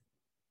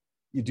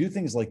 you do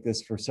things like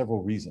this for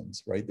several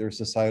reasons, right? There are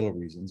societal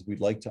reasons. We'd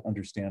like to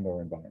understand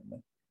our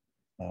environment,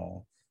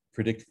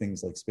 predict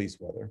things like space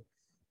weather.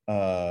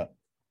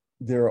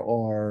 There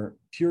are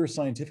pure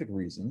scientific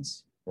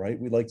reasons, right?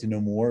 We'd like to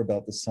know more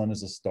about the sun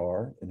as a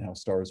star and how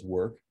stars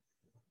work.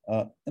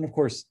 And of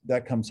course,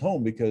 that comes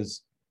home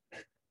because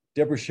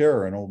Deborah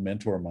Scherer, an old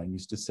mentor of mine,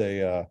 used to say,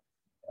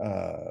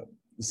 the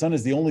sun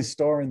is the only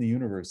star in the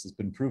universe that's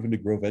been proven to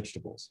grow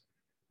vegetables,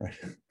 right?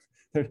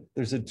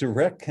 There's a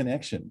direct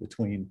connection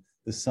between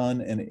the sun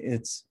and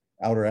its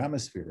outer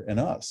atmosphere and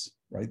us,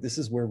 right? This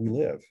is where we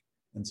live.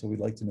 And so we'd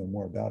like to know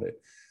more about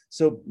it.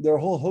 So there are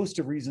a whole host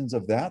of reasons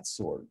of that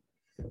sort.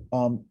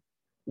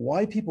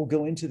 Why people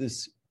go into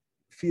this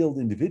field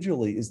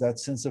individually is that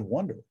sense of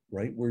wonder,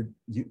 right? Where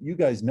you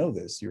guys know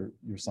this, you're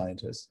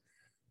scientists.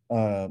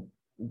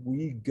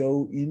 We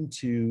go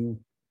into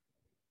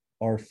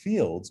our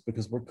fields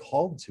because we're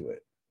called to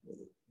it.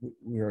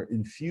 We are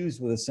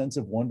infused with a sense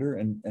of wonder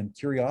and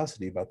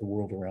curiosity about the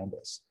world around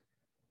us.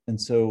 And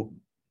so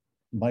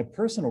my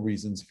personal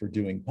reasons for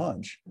doing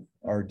Punch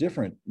are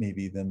different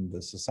maybe than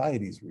the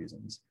society's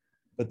reasons,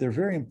 but they're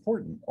very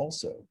important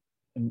also.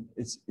 And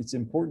it's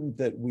important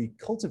that we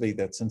cultivate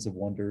that sense of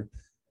wonder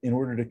in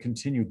order to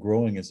continue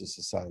growing as a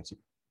society.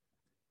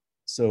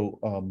 So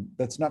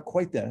that's not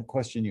quite the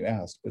question you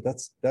asked, but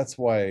that's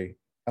why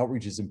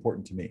outreach is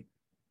important to me.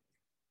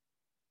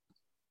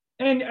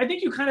 And I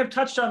think you kind of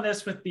touched on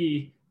this with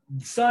the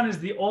sun is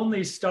the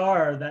only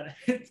star that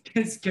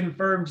is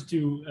confirmed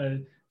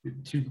to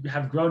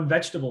have grown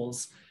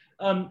vegetables.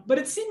 But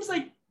it seems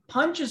like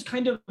Punch is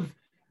kind of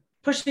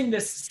pushing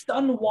this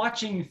sun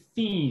watching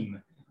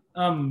theme.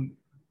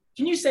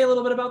 Can you say a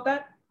little bit about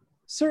that?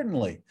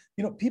 Certainly.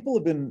 You know, people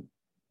have been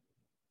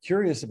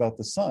curious about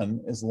the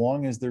sun as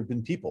long as there have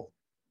been people,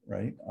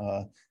 right?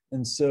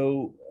 And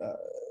so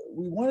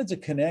we wanted to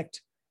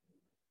connect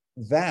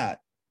that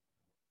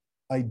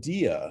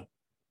idea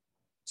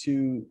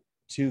to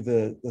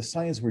the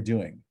science we're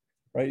doing,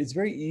 right? It's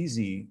very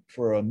easy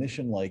for a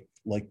mission like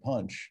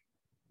Punch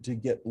to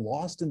get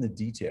lost in the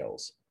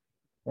details,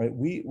 right?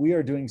 We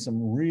are doing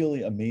some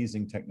really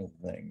amazing technical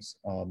things.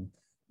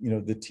 You know,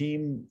 the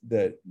team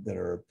that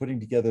are putting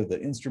together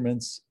the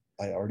instruments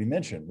I already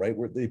mentioned, right?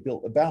 Where they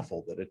built a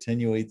baffle that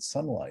attenuates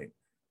sunlight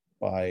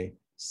by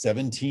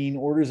 17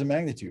 orders of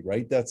magnitude,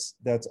 right? That's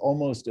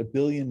almost a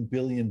billion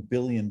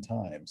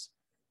times,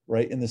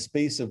 right? In the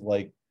space of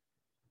like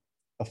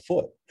a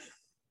foot.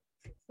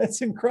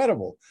 That's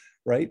incredible,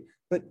 right?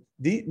 But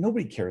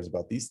nobody cares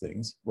about these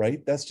things,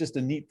 right? That's just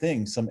a neat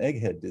thing some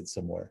egghead did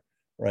somewhere,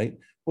 right?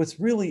 What's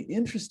really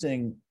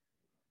interesting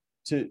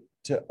to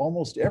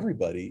almost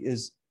everybody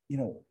is, you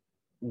know,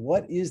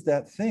 what is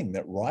that thing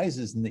that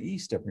rises in the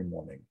east every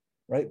morning,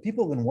 right?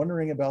 People have been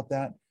wondering about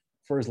that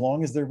for as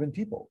long as there have been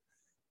people.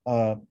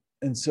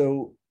 And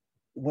so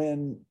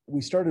when we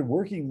started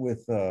working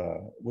with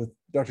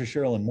Dr.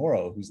 Sherilyn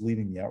Morrow, who's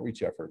leading the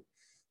outreach effort,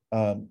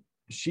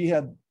 she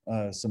had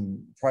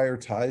some prior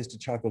ties to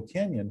Chaco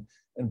Canyon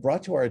and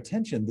brought to our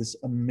attention this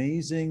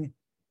amazing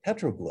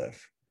petroglyph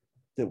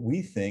that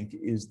we think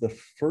is the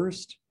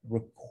first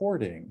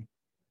recording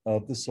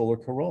of the solar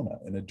corona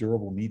in a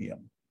durable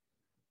medium,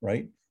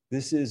 right?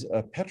 This is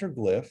a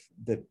petroglyph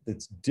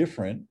that's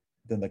different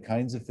than the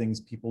kinds of things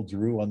people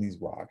drew on these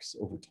rocks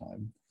over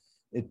time.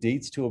 It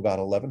dates to about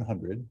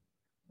 1100,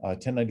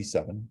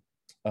 1097.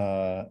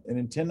 And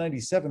in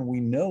 1097, we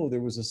know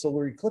there was a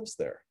solar eclipse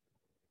there.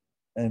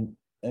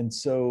 And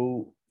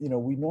so, you know,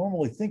 we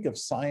normally think of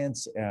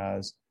science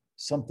as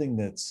something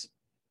that's,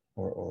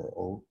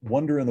 or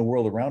wonder in the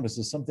world around us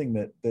as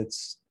something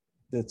that's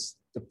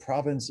the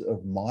province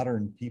of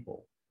modern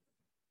people.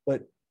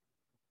 But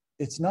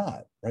it's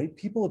not, right?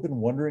 People have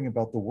been wondering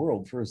about the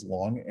world for as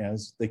long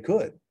as they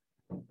could,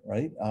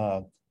 right?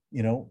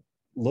 You know,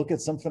 look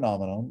at some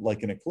phenomenon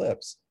like an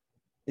eclipse.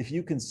 If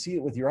you can see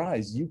it with your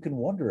eyes, you can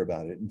wonder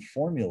about it and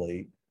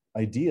formulate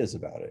ideas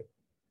about it.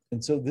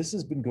 And so this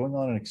has been going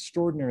on an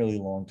extraordinarily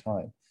long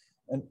time.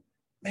 And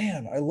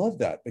man, I love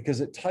that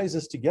because it ties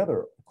us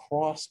together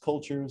across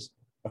cultures,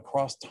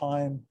 across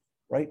time,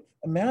 right?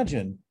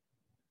 Imagine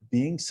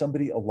being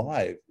somebody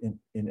alive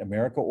in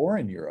America or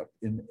in Europe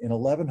in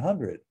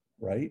 1100,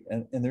 right?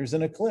 And there's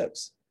an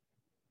eclipse.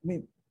 I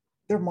mean,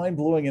 they're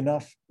mind-blowing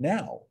enough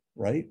now,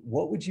 right?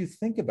 What would you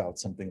think about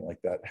something like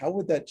that? How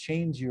would that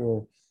change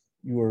your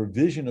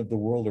vision of the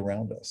world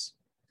around us?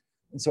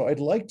 And so I'd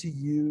like to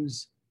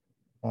use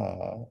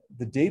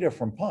the data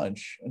from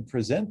Punch and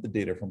present the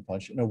data from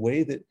Punch in a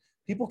way that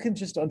people can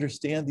just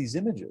understand these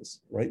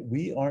images, right?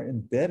 We are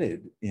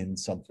embedded in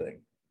something,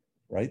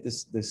 right?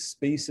 This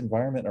space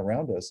environment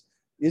around us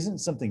isn't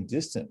something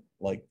distant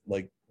like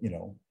you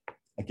know,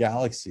 a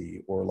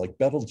galaxy or like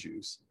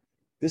Betelgeuse.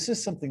 This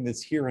is something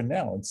that's here and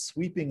now and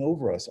sweeping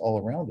over us all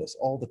around us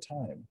all the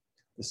time,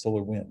 the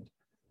solar wind.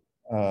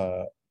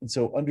 And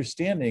so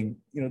understanding,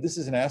 you know, this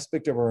is an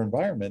aspect of our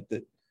environment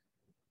that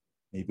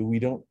maybe we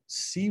don't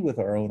see with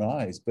our own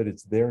eyes, but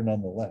it's there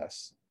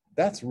nonetheless.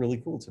 That's really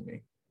cool to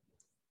me.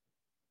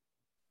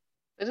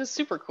 It is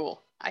super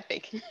cool, I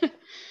think.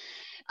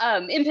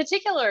 In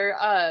particular,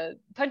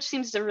 Punch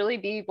seems to really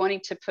be wanting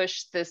to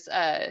push this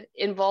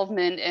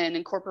involvement and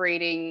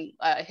incorporating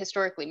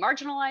historically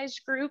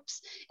marginalized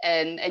groups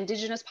and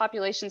indigenous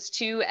populations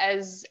too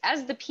as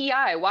the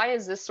PI. Why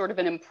is this sort of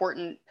an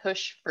important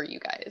push for you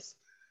guys?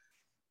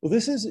 Well,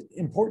 this is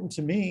important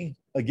to me,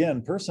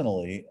 again,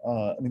 personally.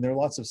 I mean, there are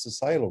lots of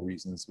societal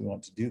reasons we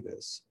want to do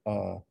this.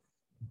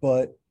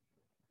 But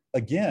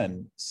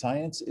again,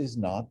 science is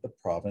not the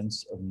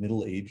province of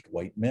middle-aged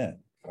white men,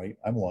 right?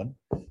 I'm one.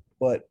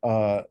 But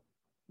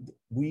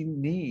we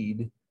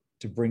need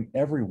to bring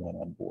everyone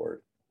on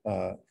board.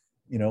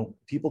 You know,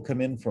 people come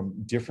in from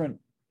different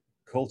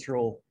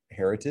cultural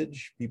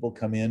heritage. People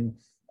come in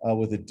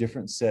with a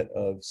different set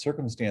of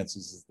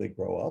circumstances as they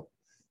grow up.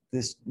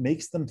 This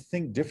makes them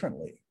think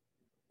differently.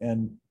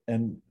 And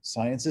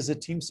science is a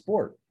team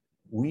sport.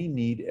 We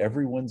need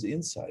everyone's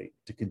insight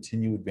to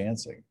continue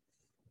advancing.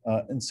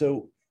 And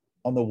so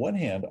on the one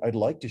hand, I'd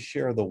like to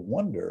share the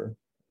wonder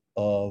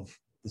of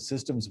the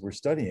systems we're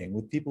studying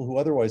with people who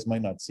otherwise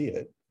might not see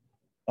it.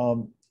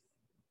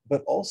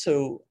 But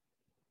also,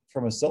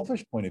 from a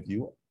selfish point of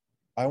view,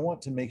 I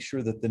want to make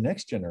sure that the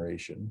next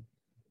generation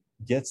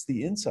gets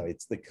the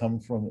insights that come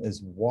from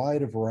as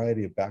wide a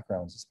variety of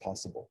backgrounds as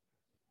possible.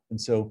 And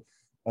so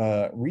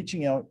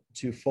reaching out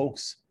to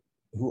folks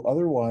who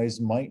otherwise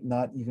might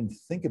not even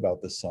think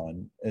about the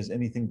sun as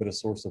anything but a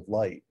source of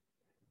light,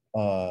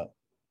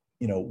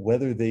 you know,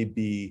 whether they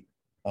be,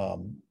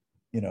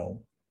 you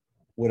know,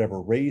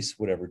 whatever race,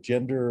 whatever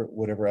gender,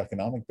 whatever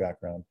economic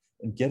background,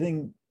 and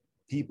getting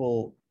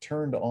people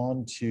turned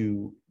on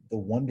to the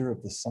wonder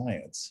of the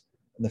science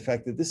and the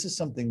fact that this is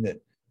something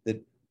that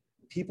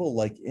people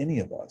like any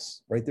of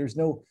us, right? There's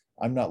no,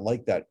 I'm not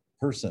like that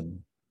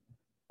person,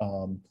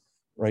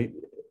 right?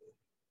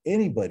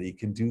 Anybody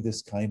can do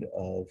this kind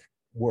of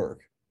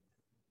work,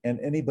 and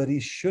anybody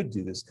should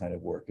do this kind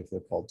of work if they're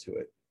called to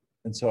it.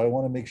 And so I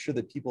want to make sure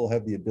that people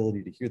have the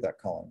ability to hear that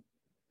calling.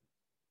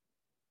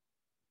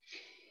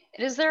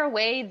 Is there a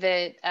way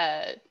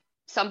that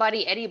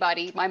somebody,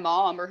 anybody, my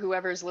mom or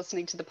whoever's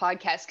listening to the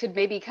podcast could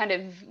maybe kind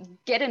of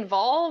get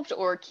involved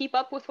or keep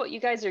up with what you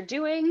guys are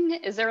doing?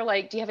 Is there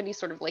like, do you have any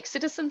sort of like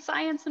citizen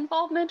science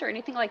involvement or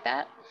anything like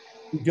that?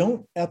 We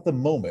don't at the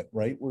moment,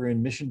 right? We're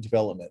in mission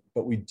development,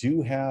 but we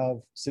do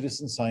have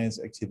citizen science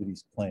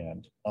activities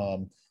planned.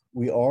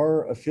 We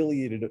are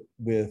affiliated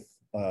with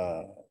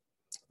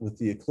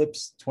the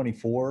Eclipse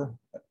 24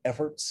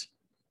 efforts.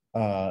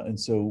 And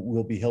so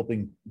we'll be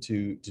helping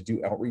to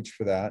do outreach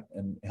for that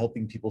and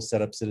helping people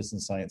set up citizen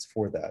science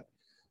for that.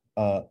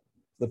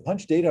 The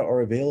Punch data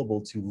are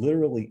available to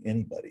literally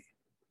anybody.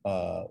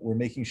 We're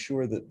making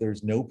sure that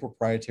there's no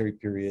proprietary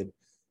period.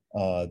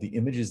 The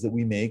images that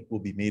we make will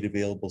be made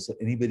available so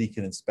anybody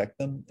can inspect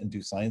them and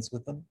do science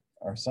with them.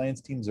 Our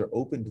science teams are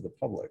open to the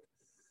public.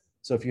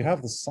 So if you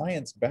have the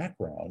science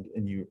background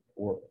and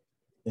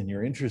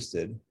you're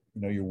interested,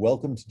 you know, you're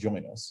welcome to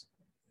join us.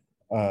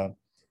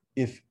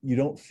 If you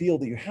don't feel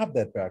that you have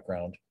that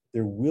background,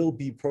 there will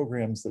be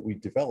programs that we've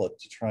developed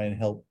to try and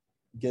help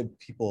give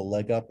people a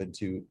leg up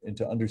into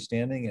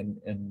understanding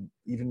and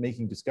even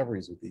making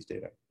discoveries with these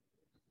data.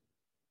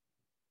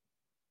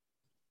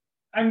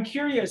 I'm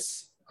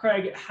curious,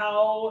 Craig,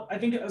 how I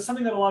think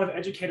something that a lot of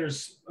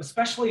educators,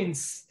 especially in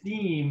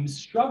STEAM,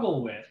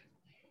 struggle with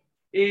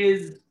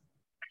is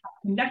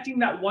connecting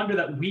that wonder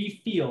that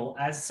we feel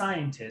as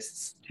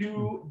scientists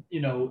to, you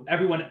know,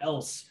 everyone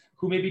else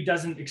who maybe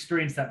doesn't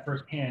experience that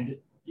firsthand,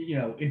 you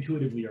know,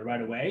 intuitively or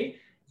right away.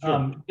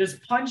 Sure. Does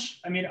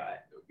Punch, I mean,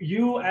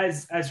 you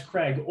as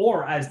Craig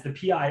or as the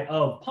PI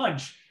of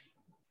Punch,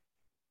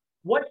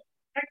 what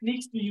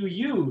techniques do you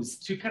use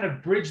to kind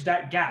of bridge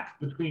that gap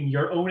between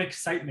your own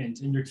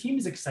excitement and your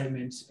team's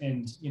excitement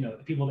and, you know,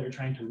 the people that you're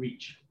trying to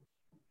reach?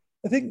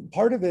 I think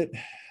part of it,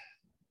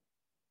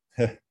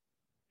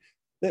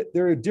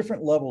 there are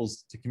different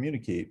levels to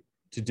communicate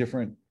to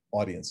different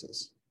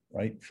audiences,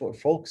 right? For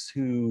folks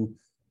who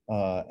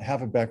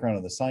have a background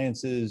in the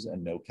sciences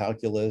and know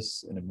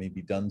calculus and have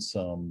maybe done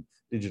some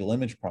digital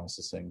image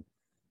processing,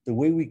 the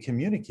way we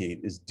communicate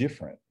is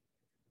different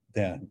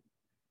than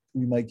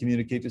we might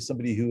communicate to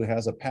somebody who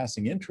has a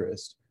passing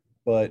interest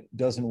but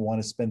doesn't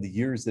want to spend the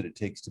years that it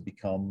takes to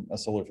become a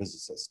solar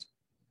physicist.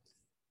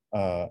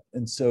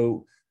 And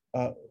so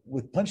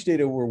with Punch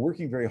data, we're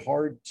working very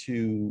hard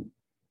to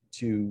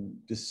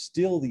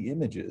distill the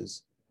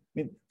images.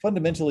 I mean,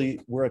 fundamentally,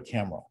 we're a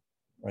camera,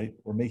 right?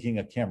 We're making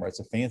a camera. It's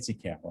a fancy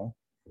camera,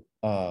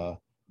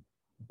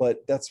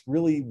 but that's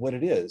really what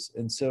it is.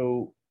 And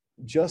so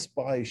just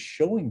by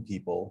showing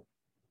people,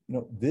 you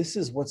know, this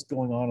is what's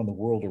going on in the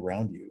world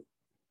around you,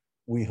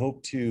 we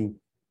hope to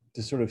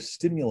sort of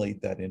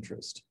stimulate that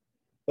interest.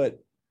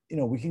 But, you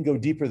know, we can go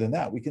deeper than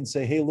that. We can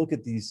say, hey, look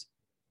at these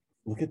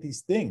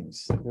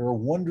things. There are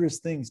wondrous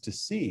things to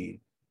see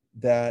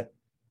that,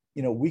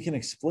 you know, we can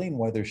explain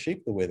why they're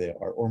shaped the way they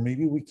are, or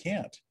maybe we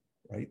can't,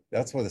 right?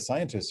 That's why the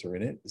scientists are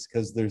in it, is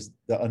because there's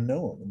the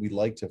unknown. We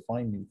like to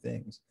find new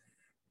things.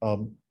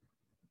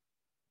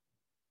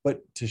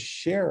 But to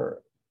share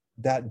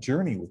that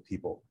journey with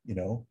people,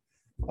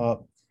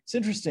 it's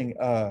interesting.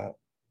 I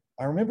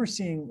remember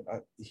seeing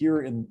here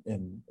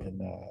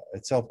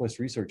at Southwest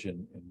Research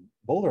in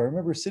Boulder, I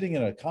remember sitting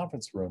in a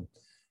conference room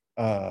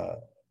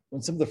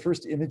when some of the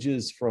first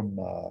images from,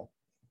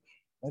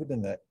 might have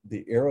been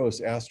the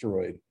Eros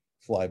asteroid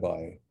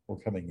flyby were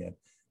coming in.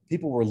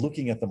 People were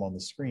looking at them on the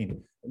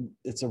screen. And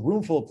it's a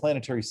room full of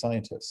planetary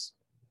scientists,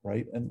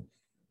 right? And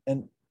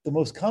the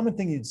most common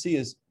thing you'd see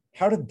is,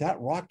 how did that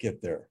rock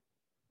get there,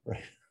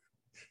 right?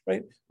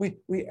 Right?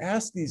 We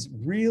ask these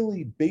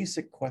really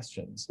basic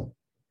questions,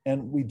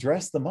 and we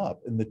dress them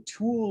up, and the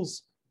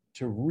tools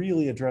to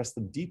really address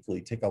them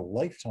deeply take a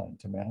lifetime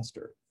to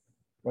master,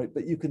 right?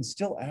 But you can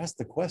still ask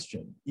the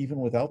question even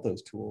without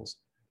those tools.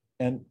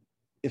 And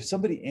if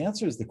somebody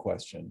answers the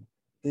question,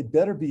 they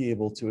better be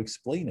able to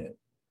explain it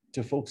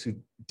to folks who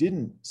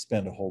didn't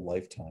spend a whole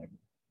lifetime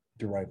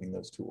deriving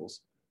those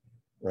tools,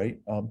 right?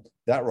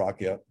 That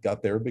rocket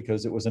got there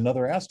because it was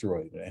another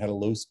asteroid and it had a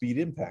low speed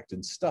impact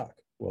and stuck.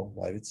 Well,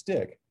 why did it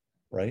stick,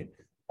 right?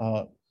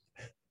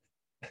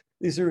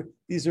 These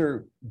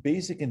are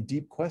basic and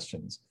deep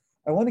questions.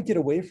 I want to get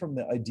away from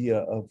the idea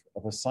of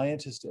a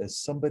scientist as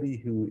somebody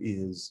who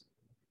is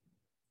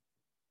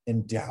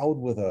endowed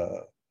with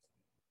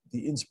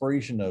the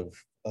inspiration of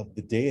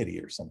the deity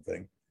or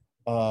something,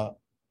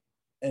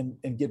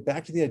 and get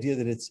back to the idea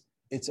that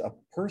it's a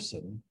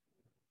person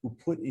who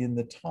put in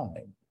the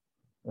time,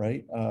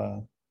 right?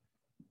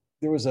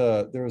 There was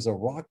a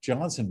Rock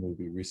Johnson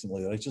movie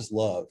recently that I just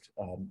loved.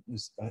 What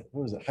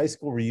was it, High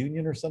School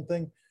Reunion or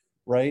something,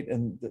 right?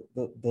 And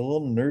the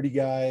little nerdy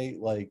guy,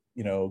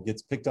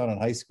 gets picked on in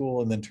high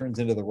school and then turns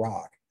into the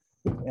Rock.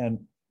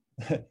 And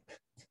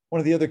one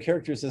of the other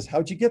characters says,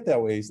 "How'd you get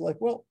that way?" He's like,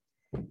 "Well,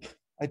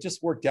 I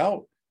just worked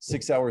out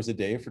 6 hours a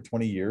day for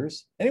 20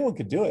 years. Anyone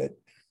could do it."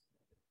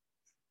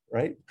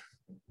 Right?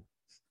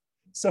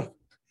 So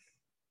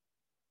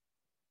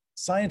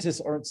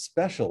scientists aren't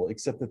special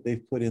except that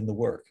they've put in the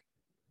work,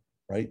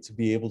 right? To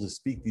be able to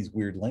speak these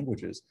weird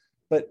languages.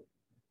 But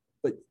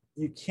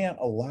you can't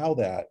allow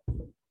that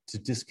to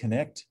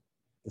disconnect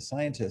the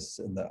scientists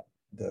and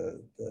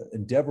the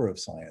endeavor of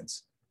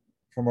science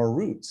from our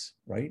roots,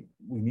 right?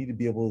 We need to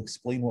be able to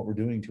explain what we're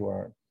doing to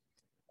our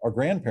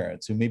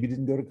grandparents who maybe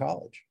didn't go to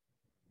college.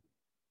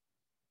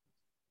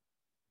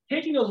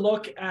 Taking a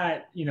look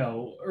at,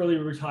 earlier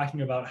we were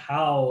talking about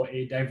how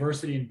a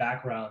diversity in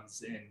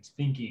backgrounds and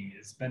thinking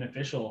is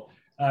beneficial.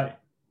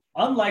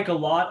 Unlike a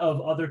lot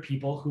of other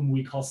people whom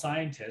we call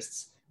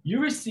scientists,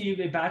 you received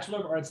a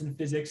Bachelor of Arts in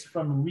Physics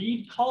from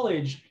Reed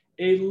College,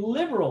 a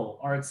liberal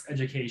arts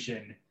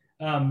education.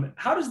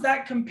 How does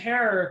that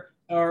compare,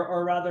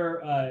 or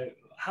rather,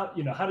 what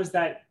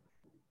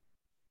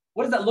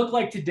does that look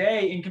like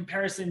today in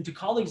comparison to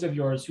colleagues of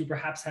yours who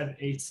perhaps have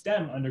a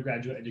STEM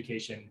undergraduate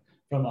education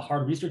from a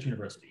Harvard Research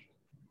University?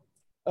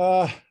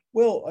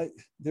 Well,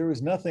 there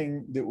was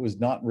nothing that was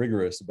not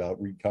rigorous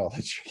about Reed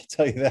College, I'll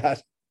tell you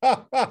that.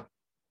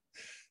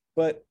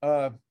 But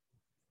a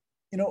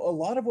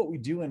lot of what we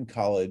do in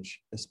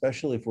college,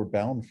 especially if we're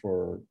bound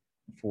for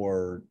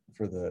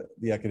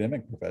the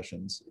academic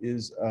professions,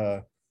 is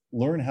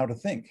learn how to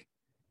think,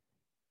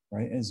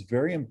 right? And it's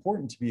very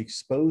important to be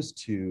exposed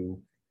to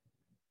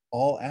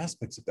all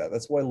aspects of that.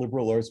 That's why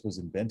liberal arts was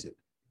invented,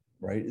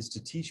 right? Is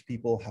to teach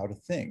people how to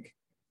think.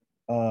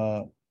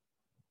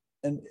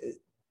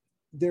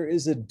 There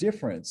is a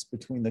difference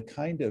between the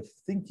kind of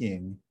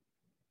thinking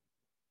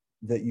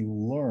that you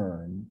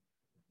learn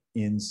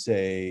in,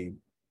 say,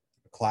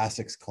 a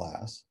classics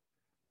class,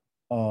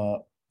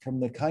 from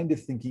the kind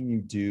of thinking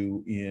you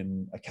do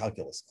in a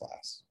calculus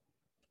class,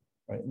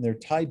 right? And they're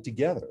tied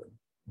together,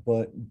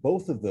 but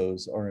both of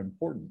those are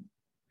important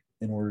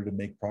in order to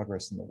make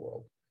progress in the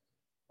world.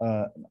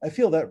 I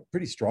feel that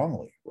pretty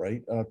strongly,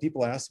 right?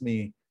 People ask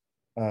me,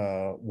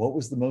 what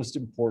was the most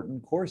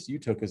important course you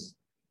took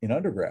in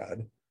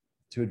undergrad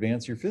to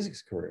advance your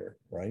physics career,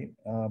 right?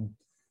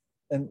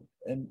 And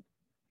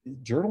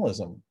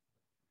journalism,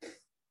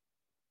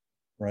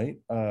 right?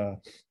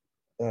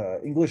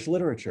 English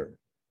literature,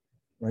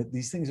 right?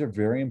 These things are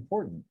very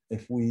important.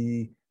 If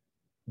we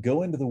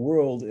go into the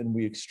world and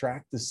we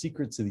extract the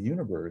secrets of the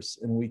universe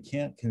and we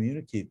can't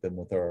communicate them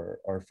with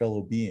our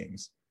fellow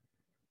beings,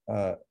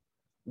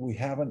 we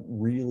haven't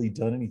really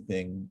done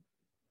anything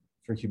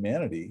for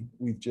humanity.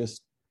 We've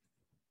just,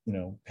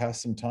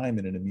 passed some time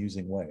in an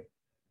amusing way.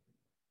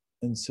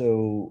 And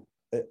so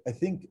I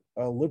think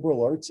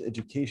liberal arts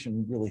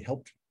education really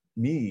helped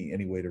me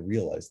anyway to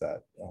realize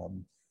that.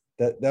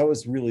 That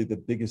was really the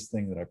biggest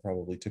thing that I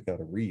probably took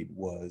out of Reed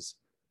was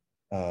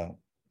the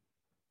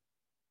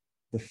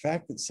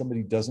fact that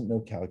somebody doesn't know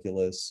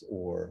calculus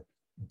or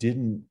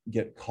didn't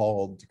get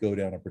called to go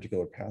down a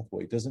particular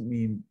pathway doesn't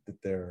mean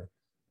that they're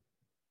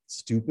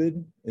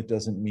stupid. It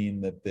doesn't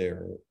mean that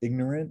they're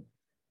ignorant,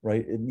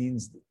 right? It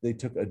means they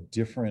took a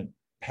different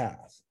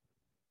path.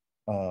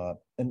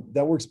 And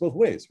that works both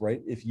ways,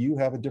 right? If you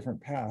have a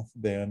different path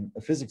than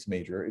a physics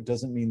major, it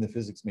doesn't mean the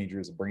physics major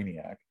is a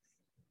brainiac.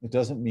 It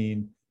doesn't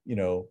mean,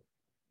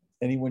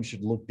 anyone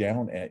should look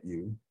down at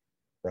you,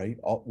 right?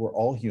 We're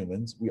all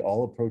humans. We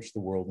all approach the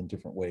world in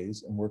different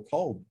ways, and we're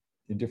called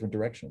in different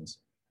directions.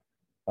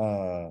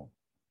 So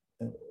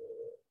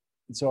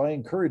I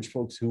encourage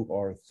folks who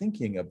are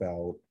thinking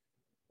about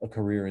a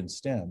career in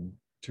STEM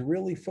to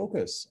really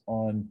focus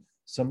on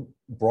some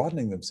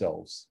broadening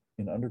themselves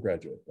in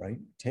undergraduate, right?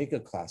 Take a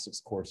classics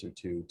course or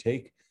two,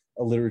 take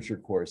a literature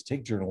course,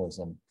 take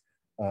journalism,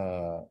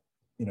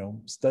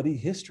 study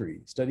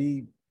history,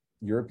 study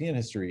European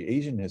history,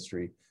 Asian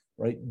history,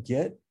 right?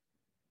 Get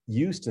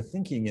used to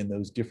thinking in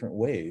those different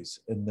ways,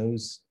 and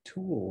those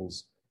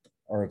tools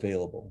are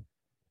available.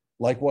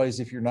 Likewise,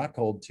 if you're not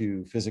called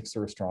to physics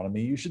or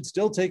astronomy, you should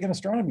still take an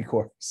astronomy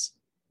course,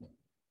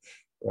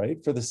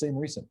 right? For the same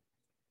reason.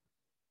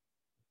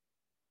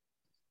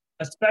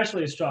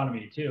 Especially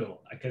astronomy too,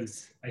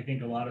 because I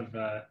think a lot of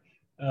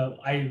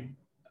I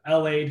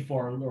LA'd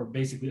for, or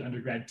basically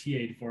undergrad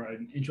TA'd for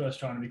an intro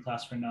astronomy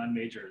class for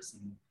non-majors,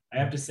 and I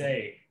have to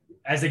say,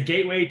 as a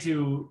gateway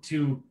to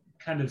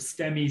kind of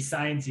STEMmy,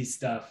 sciencey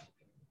stuff,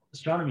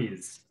 astronomy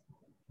is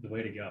the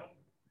way to go.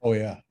 Oh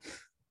yeah.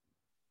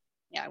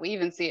 Yeah, we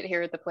even see it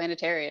here at the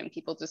planetarium.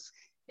 People just,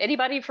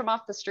 anybody from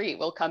off the street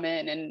will come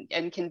in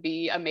and can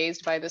be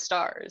amazed by the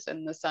stars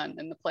and the sun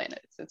and the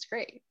planets. It's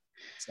great.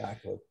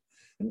 Exactly.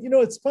 And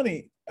it's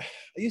funny, I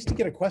used to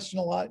get a question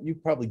a lot, you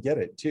probably get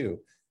it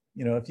too.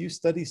 If you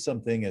study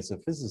something as a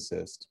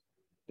physicist,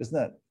 doesn't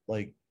that,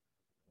 like,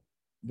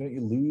 don't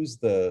you lose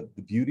the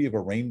beauty of a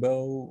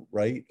rainbow,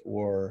 right?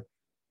 Or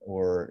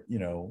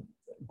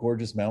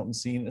gorgeous mountain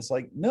scene? It's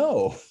like,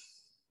 no,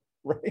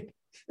 right?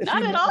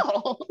 Not at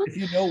all. If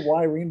you know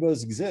why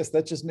rainbows exist,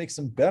 that just makes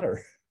them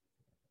better.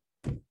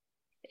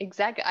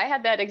 Exactly. I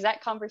had that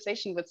exact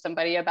conversation with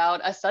somebody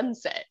about a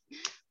sunset.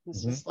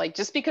 It's just like,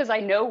 just because I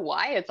know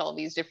why it's all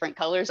these different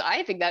colors,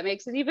 I think that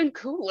makes it even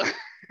cooler.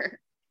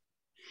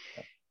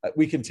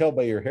 We can tell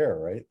by your hair,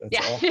 right? That's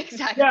yeah, awesome.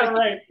 exactly. Yeah,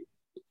 right.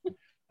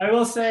 I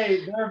will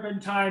say there have been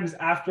times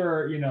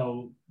after,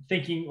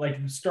 thinking, like,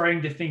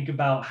 starting to think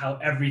about how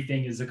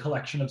everything is a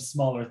collection of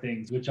smaller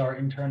things, which are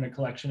in turn a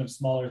collection of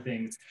smaller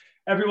things.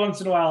 Every once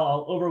in a while,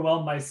 I'll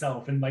overwhelm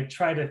myself and like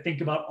try to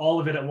think about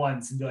all of it at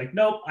once and be like,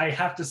 nope, I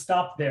have to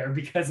stop there,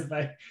 because if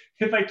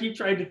I keep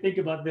trying to think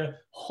about the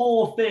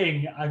whole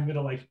thing, I'm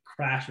gonna like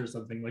crash or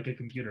something, like a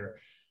computer.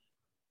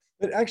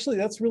 But actually,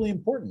 that's really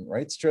important,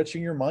 right?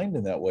 Stretching your mind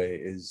in that way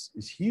is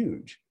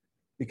huge,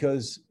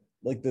 because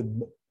like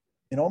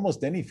in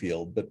almost any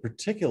field, but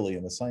particularly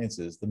in the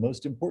sciences, the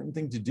most important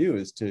thing to do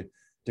is to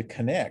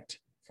connect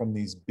from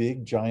these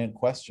big giant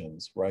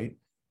questions, right?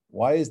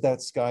 Why is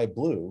that sky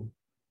blue?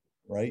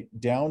 Right?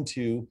 Down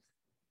to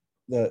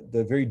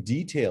the very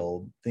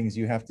detailed things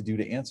you have to do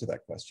to answer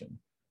that question,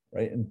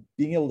 right? And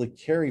being able to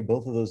carry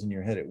both of those in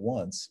your head at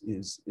once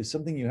is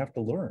something you have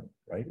to learn,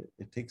 right?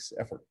 It takes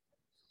effort.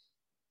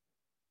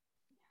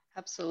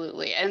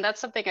 Absolutely. And that's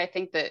something I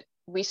think that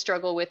we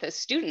struggle with as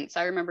students.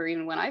 I remember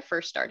even when I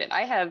first started,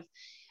 I have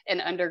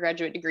an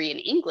undergraduate degree in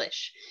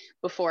English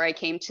before I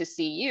came to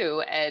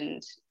CU.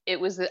 And it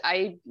was that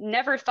I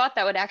never thought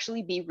that would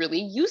actually be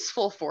really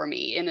useful for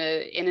me in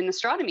an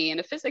astronomy and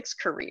a physics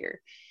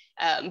career.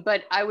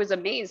 But I was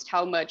amazed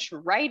how much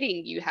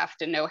writing you have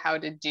to know how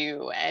to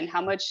do, and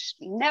how much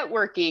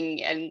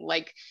networking and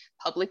like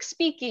public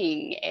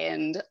speaking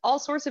and all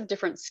sorts of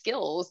different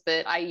skills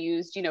that I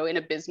used, in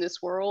a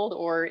business world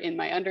or in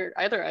my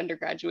other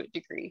undergraduate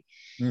degree,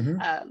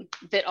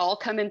 that all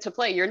come into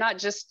play. You're not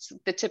just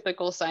the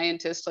typical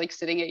scientist like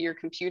sitting at your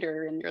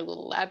computer in your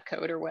little lab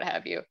coat or what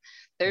have you.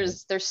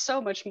 There's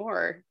so much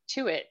more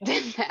to it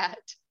than that.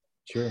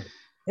 Sure.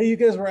 Hey, you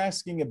guys were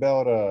asking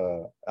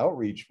about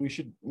outreach. We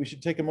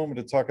should take a moment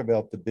to talk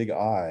about the big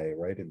I,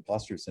 right?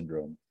 Imposter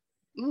syndrome.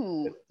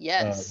 Ooh,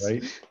 yes.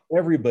 Right?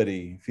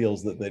 Everybody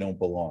feels that they don't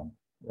belong,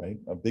 right?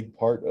 A big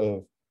part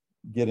of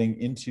getting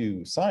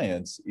into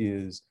science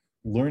is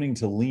learning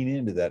to lean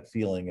into that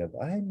feeling of,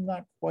 I'm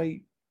not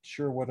quite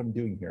sure what I'm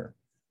doing here,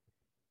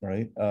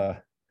 right?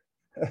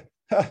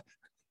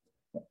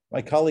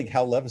 My colleague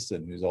Hal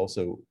Levison, who's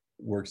also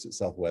works at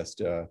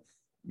Southwest,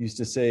 used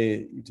to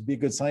say, to be a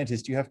good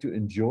scientist, you have to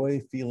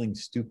enjoy feeling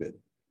stupid,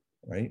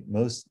 right?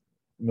 Most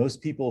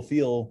people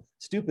feel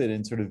stupid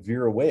and sort of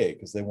veer away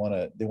because they want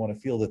to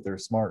feel that they're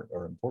smart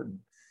or important.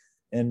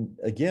 And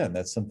again,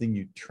 that's something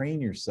you train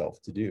yourself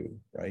to do,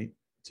 right?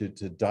 To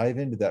dive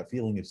into that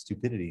feeling of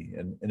stupidity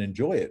and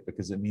enjoy it,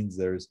 because it means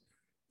there's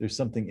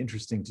something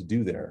interesting to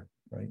do there,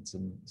 right?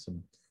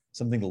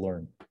 Something to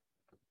learn.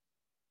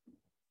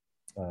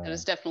 That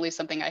is definitely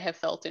something I have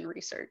felt in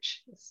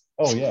research.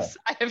 Oh yeah.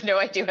 I have no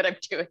idea what I'm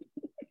doing.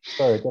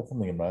 Sorry, I got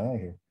something in my eye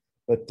here.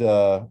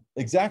 But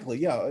exactly,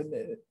 yeah.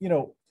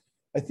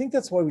 I think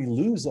that's why we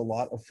lose a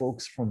lot of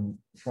folks from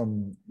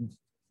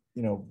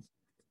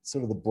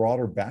sort of the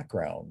broader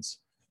backgrounds.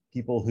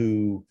 People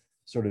who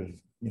sort of,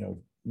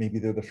 maybe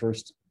they're the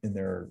first in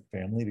their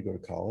family to go to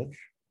college,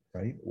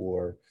 right?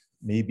 Or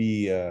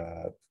maybe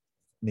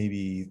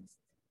maybe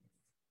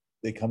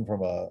they come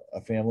from a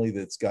family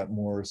that's got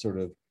more sort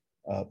of,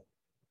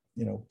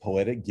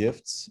 poetic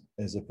gifts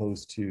as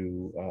opposed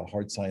to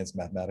hard science,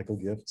 mathematical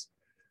gifts.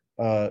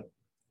 And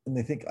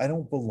they think, I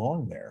don't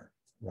belong there,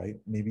 right?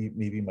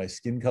 Maybe my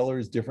skin color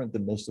is different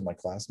than most of my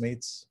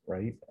classmates,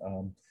 right?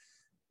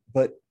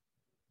 But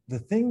the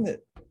thing that,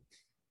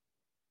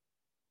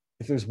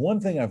 if there's one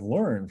thing I've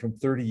learned from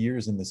 30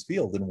 years in this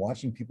field and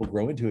watching people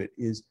grow into it,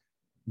 is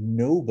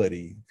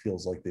nobody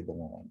feels like they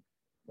belong,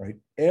 right?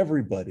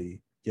 Everybody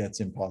gets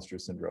imposter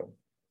syndrome,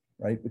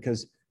 right?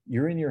 Because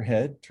you're in your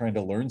head trying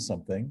to learn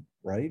something,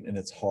 right? And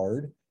it's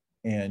hard,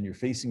 and you're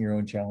facing your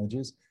own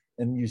challenges,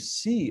 and you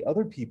see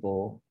other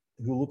people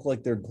who look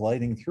like they're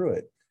gliding through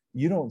it.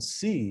 You don't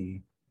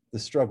see the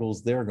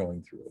struggles they're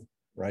going through,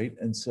 right?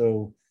 And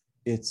so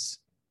it's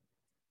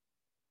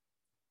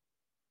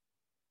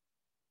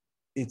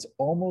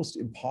almost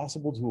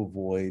impossible to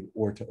avoid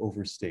or to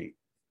overstate.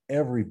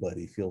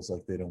 Everybody feels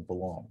like they don't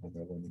belong when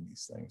they're learning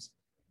these things.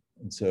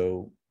 And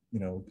so,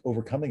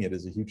 overcoming it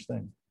is a huge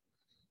thing.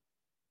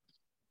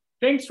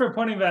 Thanks for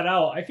pointing that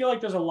out. I feel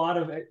like there's a lot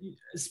of,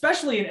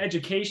 especially in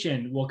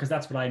education, well, because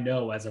that's what I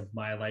know as of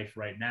my life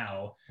right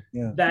now,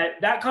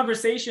 that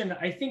conversation,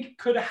 I think,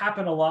 could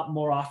happen a lot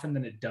more often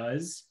than it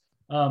does.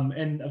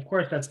 And of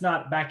course, that's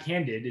not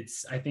backhanded.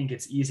 I think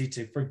it's easy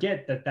to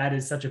forget that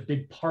is such a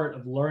big part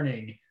of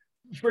learning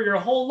for your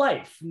whole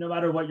life, no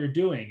matter what you're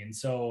doing. And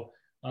so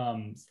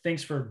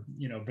thanks for,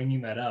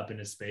 bringing that up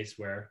in a space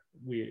where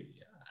we,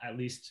 at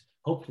least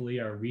hopefully,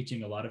 are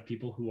reaching a lot of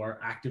people who are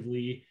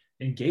actively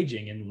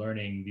engaging in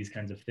learning these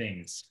kinds of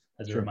things,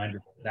 as a reminder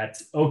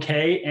that's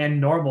okay and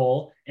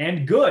normal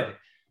and good.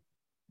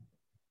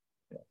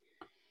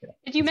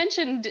 You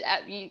mentioned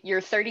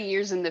your 30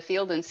 years in the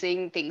field and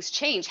seeing things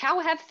change. How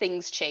have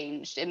things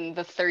changed in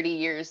the 30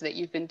 years that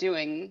you've been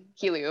doing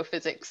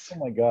heliophysics? Oh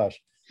my gosh.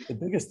 The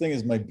biggest thing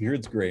is my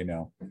beard's gray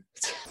now.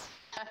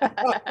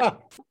 I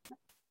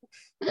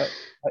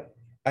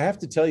have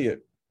to tell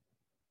you,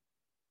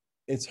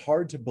 it's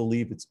hard to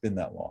believe it's been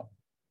that long,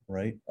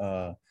 right?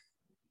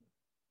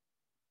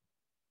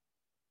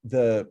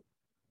 You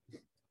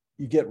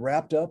get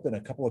wrapped up in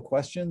a couple of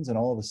questions, and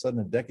all of a sudden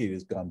a decade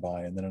has gone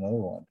by, and then another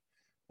one.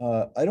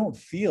 I don't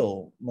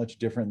feel much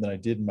different than I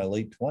did in my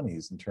late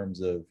 20s in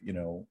terms of,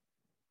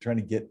 trying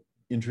to get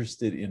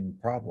interested in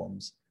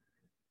problems.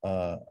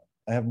 I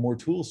have more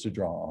tools to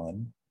draw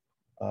on,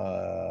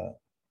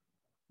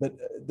 but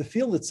the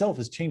field itself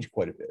has changed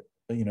quite a bit.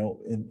 In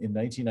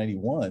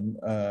 1991,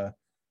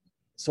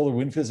 solar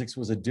wind physics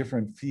was a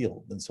different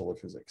field than solar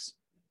physics.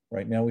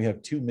 Right now, we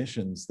have two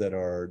missions that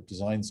are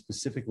designed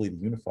specifically to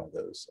unify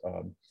those.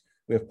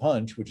 We have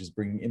Punch, which is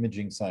bringing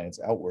imaging science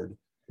outward,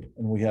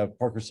 and we have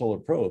Parker Solar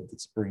Probe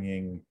that's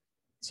bringing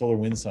solar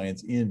wind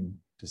science in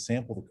to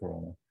sample the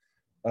corona.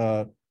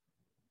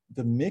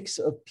 The mix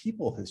of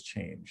people has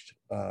changed.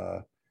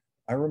 I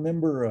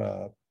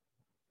remember,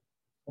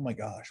 oh my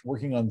gosh,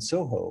 working on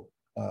SOHO.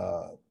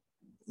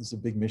 This is a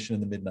big mission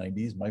in the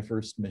mid-90s, my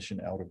first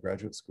mission out of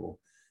graduate school.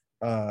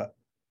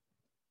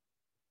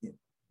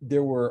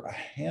 There were a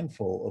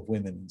handful of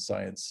women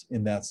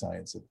in that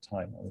science at the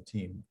time on the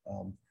team.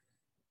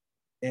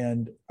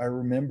 And I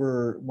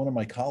remember one of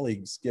my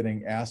colleagues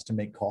getting asked to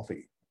make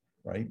coffee,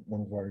 right?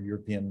 One of our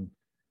European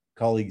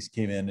colleagues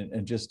came in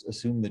and just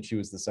assumed that she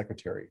was the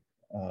secretary.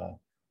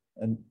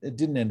 And it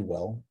didn't end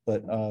well,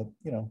 but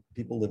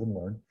people live and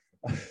learn.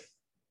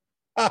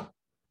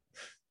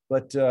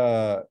 But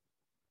so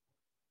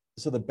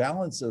the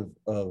balance of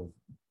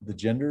the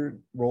gender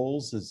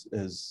roles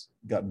has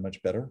gotten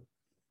much better.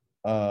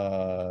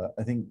 I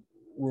think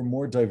we're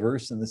more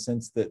diverse in the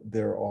sense that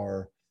there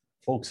are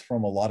folks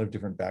from a lot of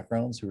different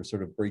backgrounds who are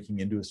sort of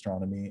breaking into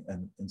astronomy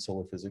and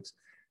solar physics.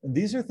 And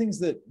these are things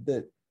that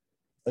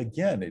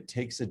again, it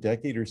takes a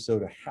decade or so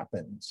to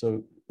happen.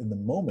 So in the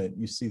moment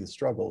you see the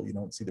struggle, you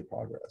don't see the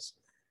progress.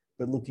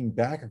 But looking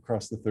back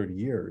across the 30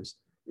 years,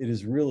 it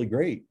is really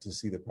great to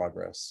see the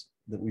progress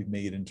that we've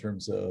made in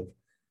terms of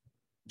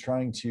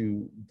trying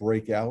to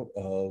break out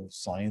of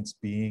science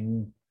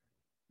being,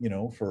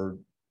 for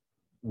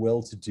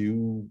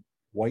well-to-do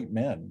white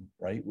men,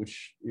 right?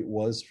 Which it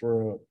was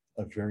for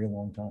a very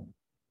long time.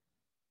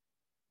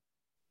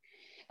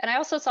 And I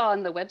also saw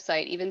on the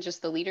website, even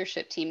just the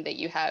leadership team that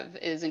you have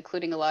is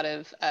including a lot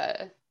of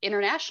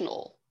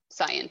international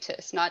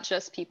scientists, not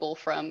just people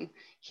from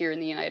here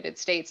in the United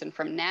States and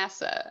from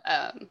NASA.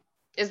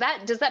 Does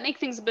that make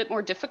things a bit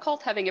more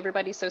difficult, having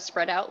everybody so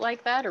spread out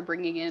like that, or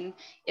bringing in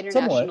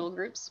international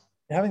groups?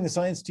 Having the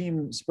science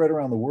team spread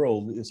around the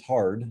world is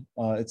hard.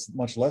 It's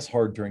much less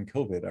hard during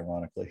COVID,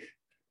 ironically,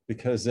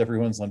 because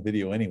everyone's on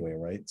video anyway,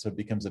 right? So it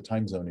becomes a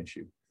time zone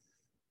issue.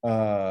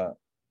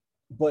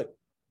 But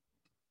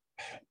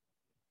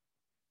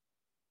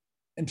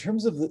in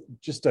terms of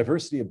just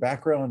diversity of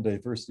background,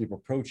 diversity of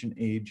approach and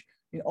age,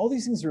 all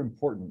these things are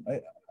important.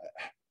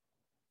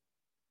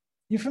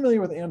 You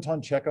familiar with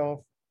Anton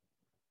Chekhov?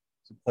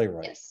 He's a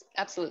playwright. Yes,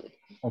 absolutely.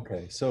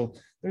 Okay, so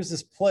there's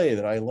this play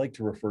that I like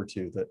to refer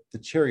to, the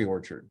Cherry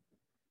Orchard,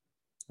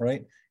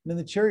 right? And in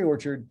the Cherry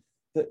Orchard,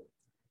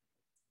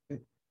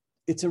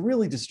 it's a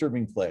really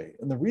disturbing play.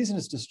 And the reason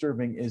it's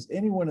disturbing is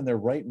anyone in their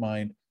right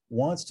mind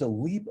wants to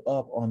leap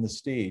up on the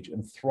stage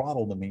and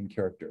throttle the main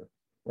character,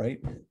 right?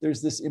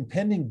 There's this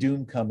impending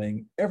doom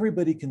coming.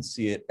 Everybody can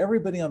see it.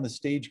 Everybody on the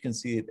stage can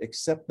see it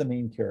except the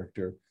main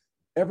character.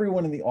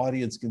 Everyone in the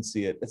audience can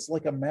see it. It's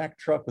like a Mack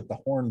truck with the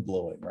horn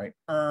blowing, right?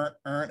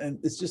 And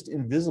it's just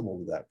invisible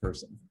to that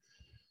person.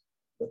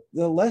 But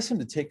the lesson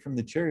to take from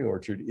the cherry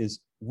orchard is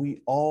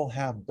we all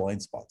have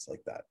blind spots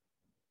like that,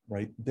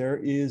 right? There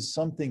is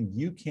something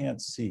you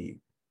can't see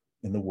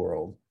in the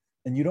world,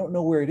 and you don't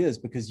know where it is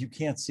because you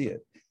can't see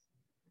it,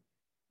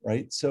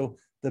 right? So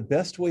the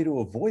best way to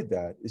avoid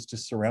that is to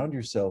surround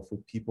yourself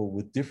with people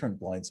with different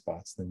blind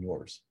spots than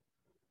yours,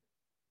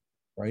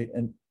 right?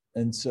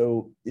 And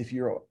so if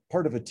you're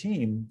part of a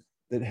team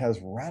that has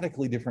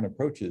radically different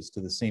approaches to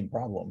the same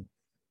problem,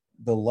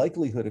 the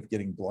likelihood of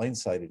getting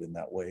blindsided in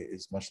that way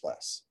is much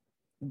less.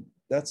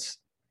 That's,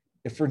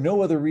 if for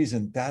no other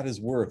reason, that is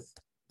worth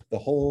the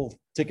whole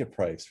ticket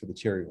price for the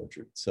cherry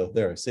orchard. So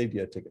there, I saved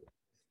you a ticket.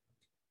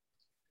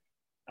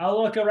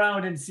 I'll look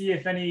around and see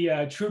if any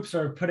troops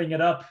are putting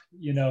it up,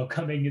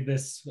 coming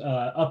this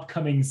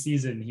upcoming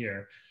season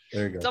here.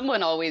 There you go.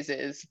 Someone always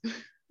is.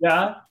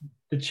 Yeah,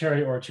 the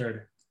cherry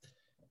orchard.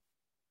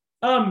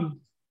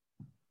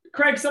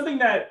 Craig, something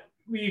that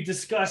we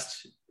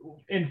discussed,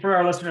 and for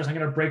our listeners, I'm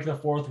going to break the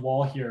fourth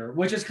wall here,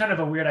 which is kind of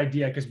a weird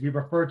idea because we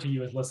refer to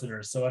you as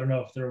listeners. So I don't know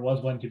if there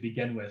was one to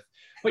begin with,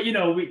 but,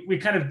 we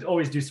kind of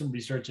always do some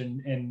research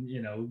and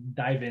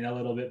dive in a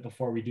little bit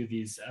before we do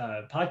these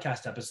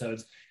podcast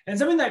episodes. And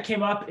something that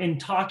came up in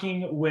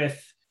talking with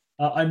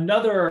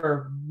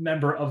another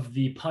member of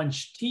the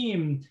Punch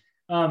team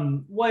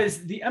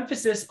was the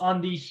emphasis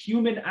on the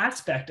human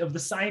aspect of the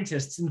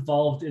scientists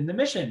involved in the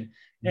mission.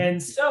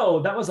 And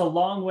so that was a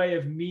long way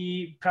of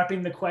me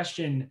prepping the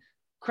question.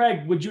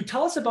 Craig, would you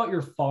tell us about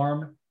your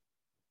farm?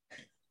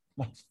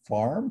 My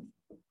farm?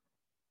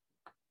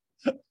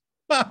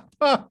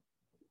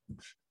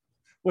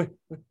 Wait.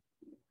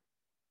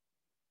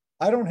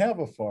 I don't have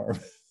a farm.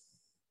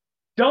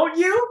 Don't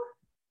you?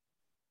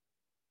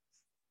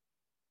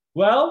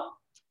 Well,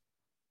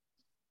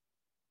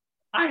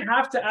 I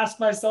have to ask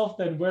myself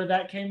then where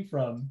that came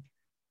from,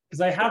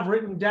 because I have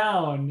written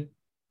down.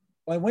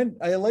 I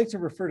like to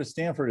refer to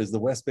Stanford as the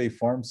West Bay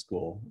Farm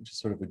School, which is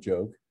sort of a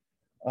joke.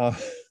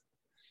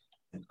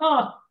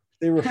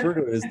 They refer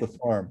to it as the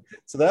farm.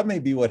 So that may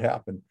be what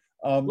happened.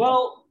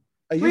 Well,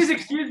 please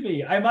excuse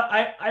me.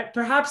 I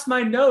perhaps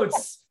my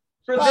notes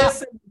for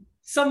this and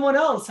someone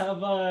else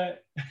have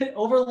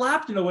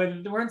overlapped in a way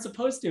that they weren't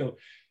supposed to.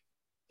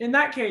 In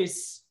that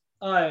case,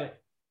 let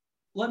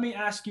me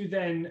ask you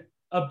then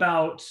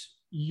about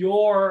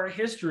your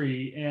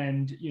history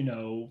and,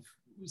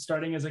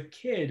 starting as a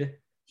kid,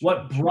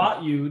 what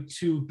brought you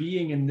to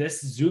being in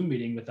this Zoom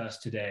meeting with us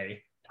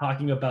today,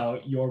 talking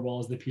about your role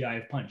as the PI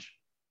of Punch?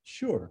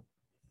 Sure.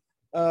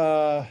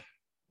 Wow.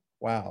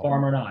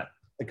 Farm or not.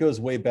 It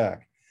goes way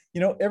back.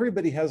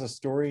 Everybody has a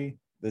story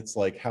that's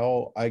like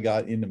how I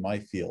got into my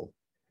field.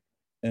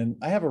 And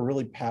I have a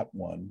really pat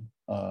one.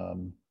 I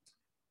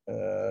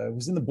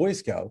was in the Boy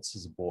Scouts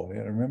as a boy.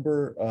 I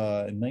remember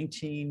in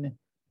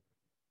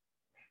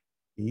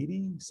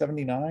 1980,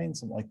 79,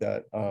 something like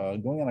that,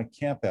 going on a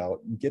camp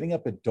out and getting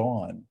up at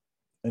dawn.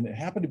 And it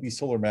happened to be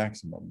solar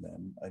maximum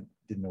then. I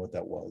didn't know what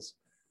that was.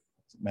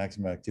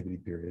 Maximum activity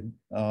period.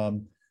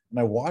 And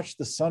I watched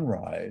the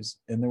sunrise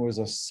and there was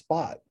a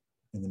spot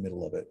in the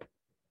middle of it.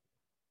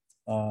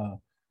 I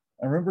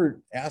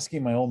remember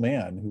asking my old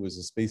man, who was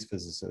a space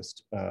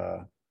physicist,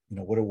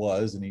 what it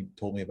was, and he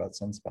told me about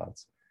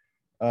sunspots.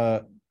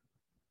 Of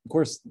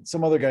course,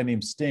 some other guy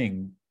named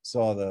Sting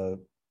saw the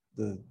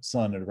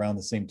sun at around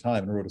the same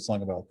time and wrote a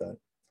song about that,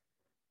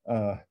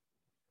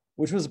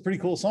 which was a pretty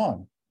cool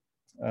song.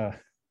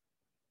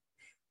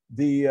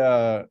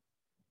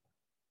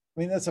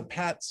 That's a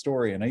pat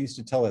story, and I used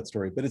to tell that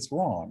story, but it's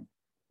wrong.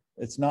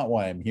 It's not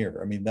why I'm here.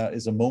 I mean, that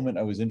is a moment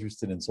I was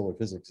interested in solar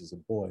physics as a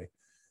boy.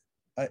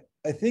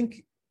 I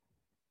think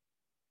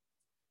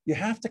you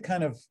have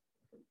to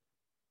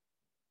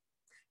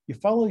you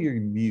follow your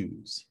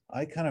muse.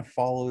 I kind of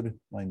followed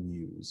my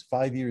muse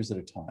 5 years at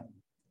a time.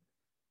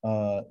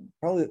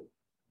 Probably,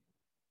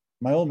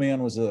 my old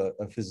man was a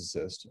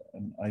physicist,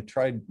 and I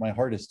tried my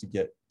hardest to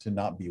get to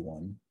not be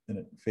one, and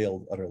it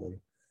failed utterly.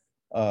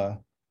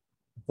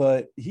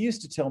 But he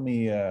used to tell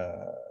me,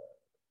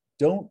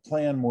 don't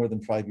plan more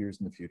than 5 years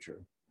in the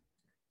future.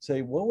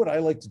 Say, what would I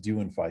like to do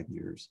in 5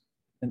 years?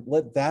 And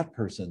let that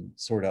person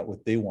sort out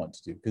what they want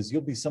to do, because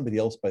you'll be somebody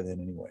else by then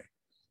anyway,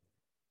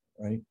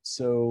 right?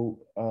 So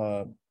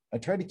I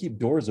tried to keep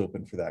doors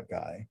open for that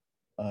guy.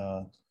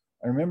 I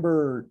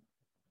remember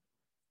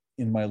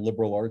in my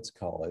liberal arts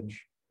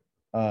college,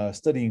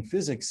 studying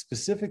physics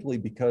specifically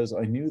because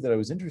I knew that I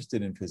was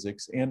interested in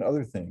physics and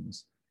other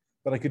things,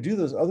 but I could do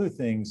those other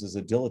things as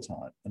a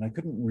dilettante, and I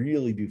couldn't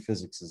really do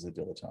physics as a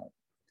dilettante.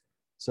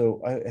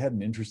 So I had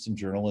an interest in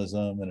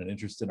journalism and an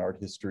interest in art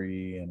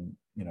history and,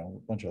 a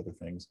bunch of other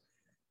things.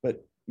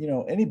 But,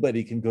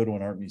 anybody can go to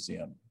an art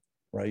museum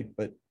right?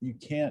 But you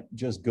can't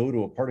just go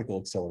to a particle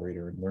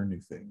accelerator and learn new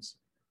things,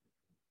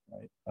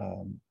 right?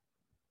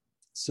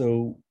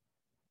 So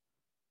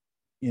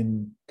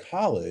in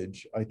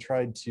college, I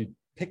tried to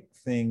pick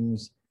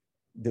things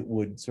that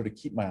would sort of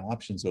keep my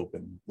options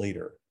open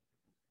later.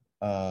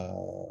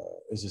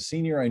 As a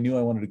senior, I knew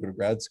I wanted to go to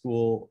grad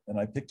school, and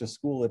I picked a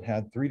school that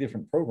had 3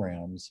 different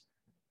programs,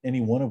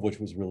 any one of which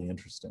was really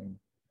interesting.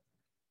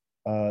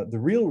 The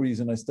real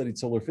reason I studied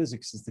solar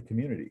physics is the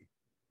community.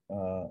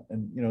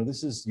 And you know,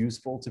 this is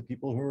useful to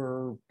people who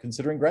are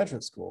considering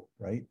graduate school,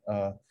 right?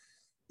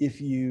 If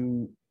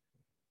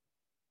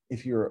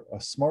you're a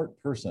smart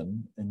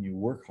person and you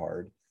work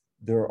hard,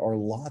 there are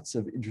lots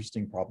of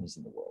interesting problems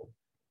in the world,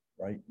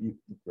 right?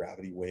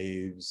 Gravity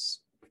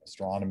waves,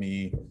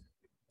 astronomy,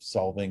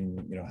 solving,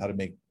 you know, how to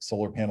make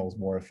solar panels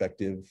more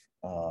effective,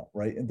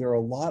 right? And there are a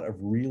lot of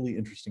really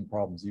interesting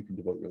problems you can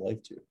devote your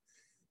life to.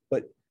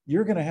 But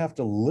you're going to have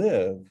to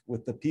live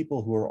with the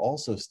people who are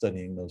also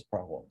studying those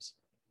problems,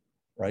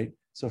 right?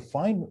 So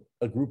find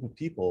a group of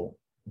people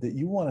that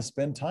you want to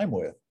spend time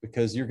with,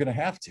 because you're going to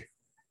have to.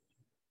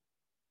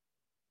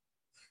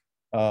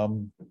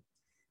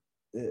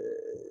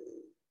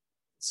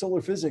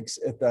 Solar physics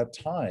at that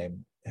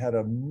time had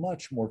a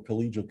much more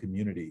collegial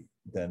community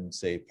than,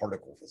 say,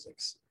 particle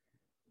physics.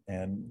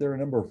 And there are a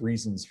number of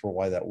reasons for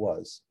why that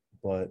was.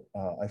 But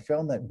I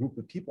found that group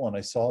of people, and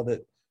I saw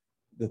that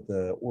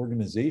the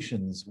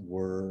organizations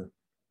were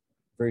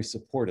very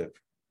supportive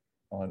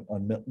on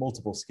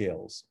multiple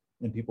scales.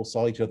 And people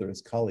saw each other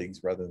as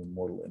colleagues rather than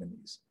mortal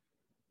enemies.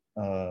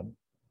 And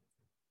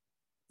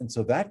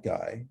so that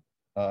guy,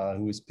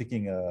 who was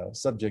picking a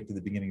subject at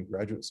the beginning of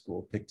graduate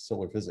school, picked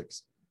solar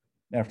physics.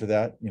 And after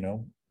that, you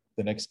know,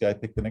 the next guy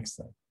picked the next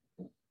thing.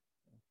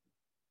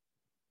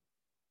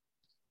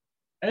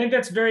 I think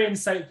that's very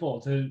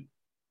insightful to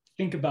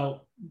think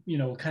about, you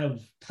know, kind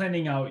of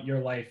planning out your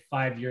life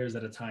 5 years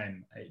at a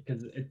time,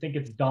 because I think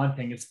it's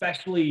daunting,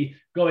 especially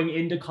going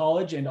into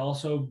college and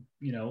also,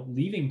 you know,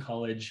 leaving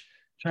college,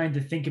 trying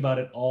to think about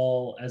it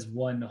all as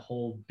one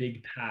whole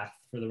big path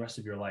for the rest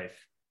of your life.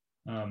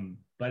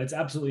 But it's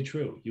absolutely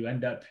true. You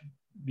end up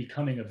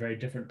becoming a very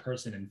different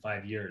person in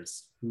 5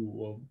 years who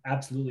will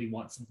absolutely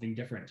want something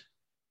different,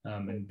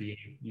 and be,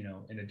 you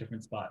know, in a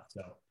different spot.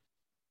 So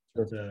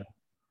it's a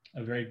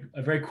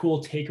very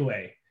cool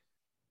takeaway.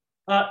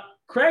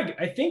 Craig,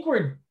 I think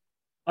we're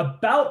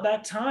about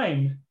that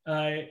time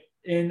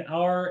in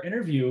our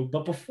interview,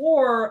 but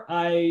before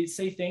I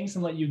say thanks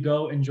and let you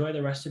go enjoy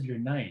the rest of your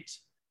night,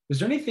 was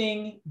there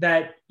anything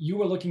that you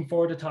were looking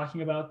forward to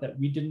talking about that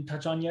we didn't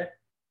touch on yet?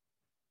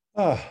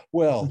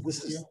 Well,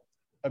 this is,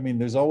 I mean,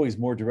 there's always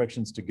more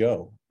directions to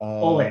go.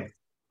 Always.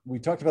 We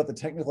talked about the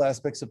technical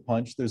aspects of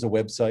Punch. There's a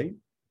website,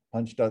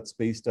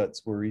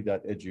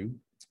 punch.space.swri.edu.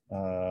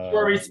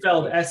 Swri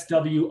spelled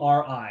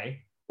SWRI.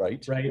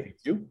 Right. Right.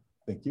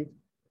 Thank you.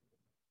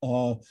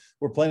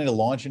 We're planning to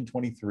launch in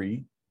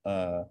 23.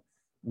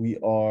 We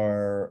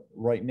are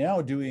right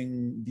now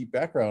doing deep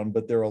background,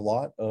 but there are a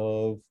lot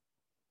of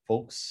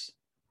folks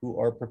who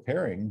are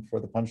preparing for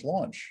the Punch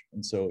launch.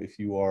 And so if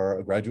you are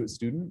a graduate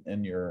student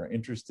and you're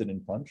interested in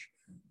Punch,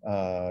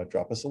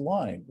 drop us a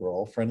line. We're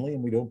all friendly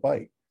and we don't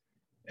bite.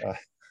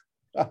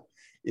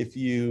 If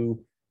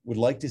you would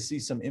like to see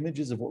some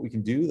images of what we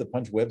can do, the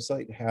Punch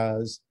website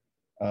has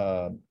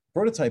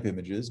prototype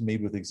images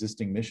made with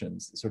existing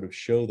missions that sort of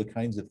show the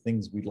kinds of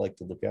things we'd like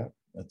to look at.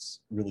 That's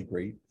really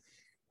great.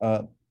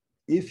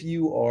 If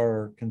you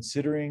are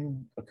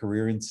considering a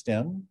career in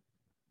STEM,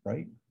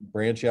 right,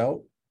 branch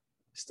out,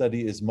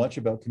 study as much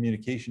about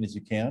communication as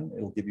you can.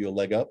 It'll give you a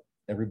leg up.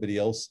 Everybody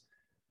else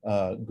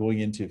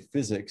going into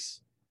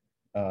physics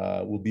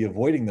will be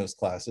avoiding those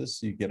classes,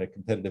 so you get a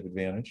competitive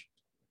advantage.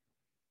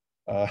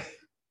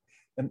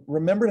 And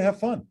remember to have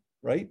fun,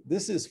 right?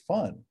 This is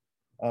fun.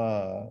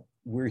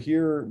 We're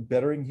here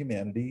bettering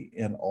humanity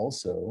and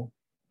also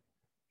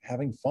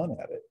having fun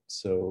at it.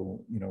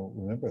 So, you know,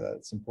 remember that,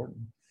 it's important.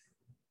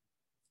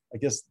 I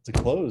guess to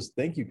close,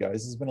 thank you guys.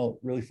 This has been a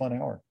really fun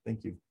hour.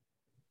 Thank you.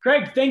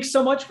 Craig, thanks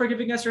so much for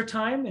giving us your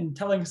time and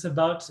telling us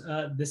about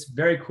this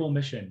very cool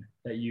mission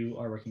that you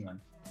are working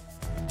on.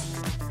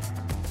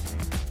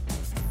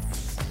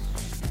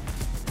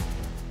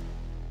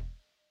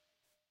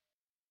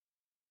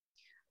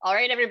 All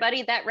right,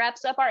 everybody, that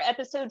wraps up our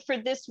episode for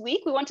this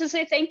week. We want to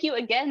say thank you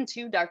again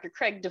to Dr.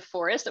 Craig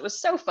DeForest. It was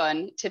so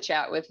fun to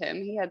chat with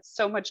him. He had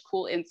so much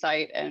cool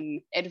insight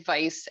and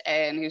advice,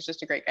 and he was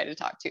just a great guy to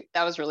talk to.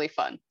 That was really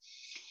fun.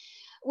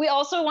 We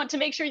also want to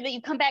make sure that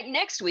you come back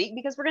next week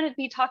because we're going to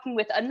be talking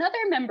with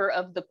another member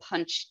of the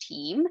Punch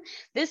team.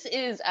 This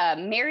is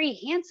Mary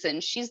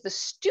Hansen. She's the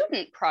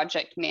student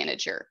project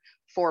manager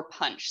for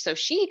Punch. So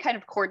she kind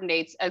of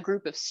coordinates a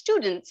group of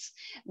students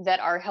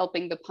that are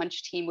helping the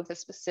Punch team with a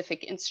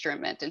specific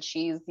instrument. And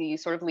she's the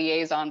sort of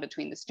liaison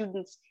between the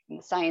students and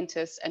the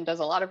scientists and does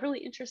a lot of really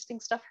interesting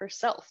stuff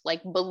herself,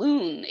 like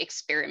balloon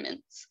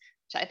experiments,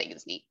 which I think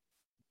is neat.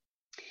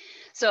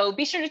 So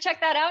be sure to check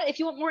that out. If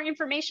you want more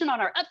information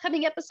on our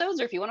upcoming episodes,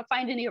 or if you want to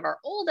find any of our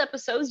old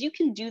episodes, you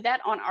can do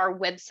that on our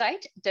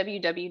website,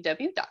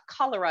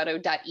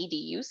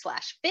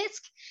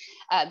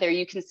 www.colorado.edu/FISC. There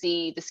you can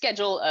see the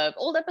schedule of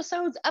old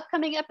episodes,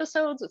 upcoming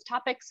episodes with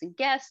topics and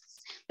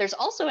guests. There's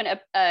also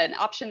an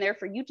option there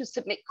for you to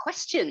submit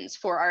questions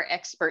for our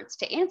experts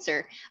to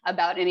answer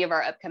about any of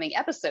our upcoming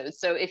episodes.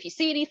 So if you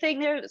see anything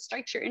there that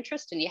strikes your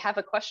interest and you have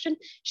a question,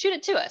 shoot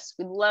it to us.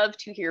 We'd love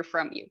to hear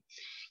from you.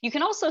 You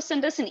can also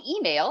send us an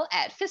email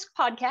at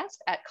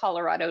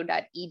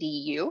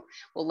fiscpodcast@colorado.edu.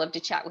 We'll love to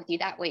chat with you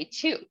that way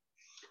too.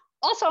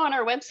 Also on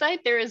our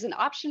website, there is an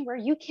option where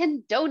you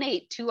can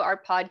donate to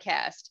our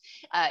podcast.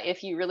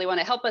 If you really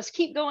want to help us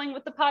keep going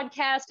with the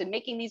podcast and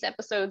making these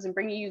episodes and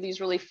bringing you these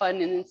really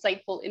fun and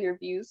insightful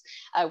interviews,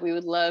 we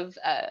would love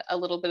a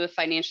little bit of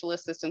financial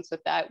assistance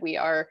with that. We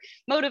are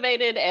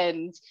motivated,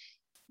 and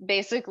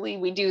basically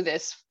we do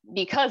this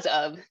because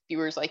of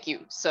viewers like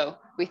you. So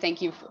we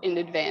thank you in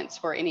advance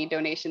for any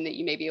donation that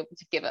you may be able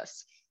to give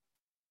us.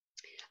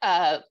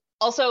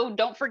 Also,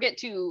 don't forget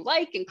to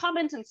like and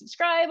comment and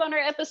subscribe on our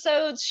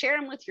episodes, share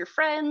them with your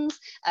friends.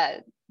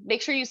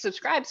 Make sure you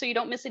subscribe so you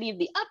don't miss any of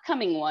the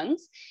upcoming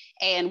ones.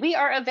 And we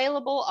are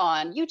available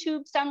on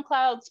YouTube,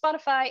 SoundCloud,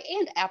 Spotify,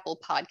 and Apple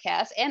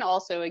Podcasts, and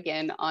also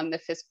again on the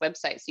FISC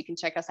website. So you can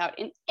check us out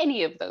in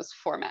any of those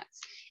formats.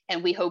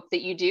 And we hope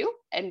that you do,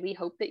 and we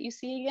hope that you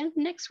see you again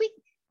next week.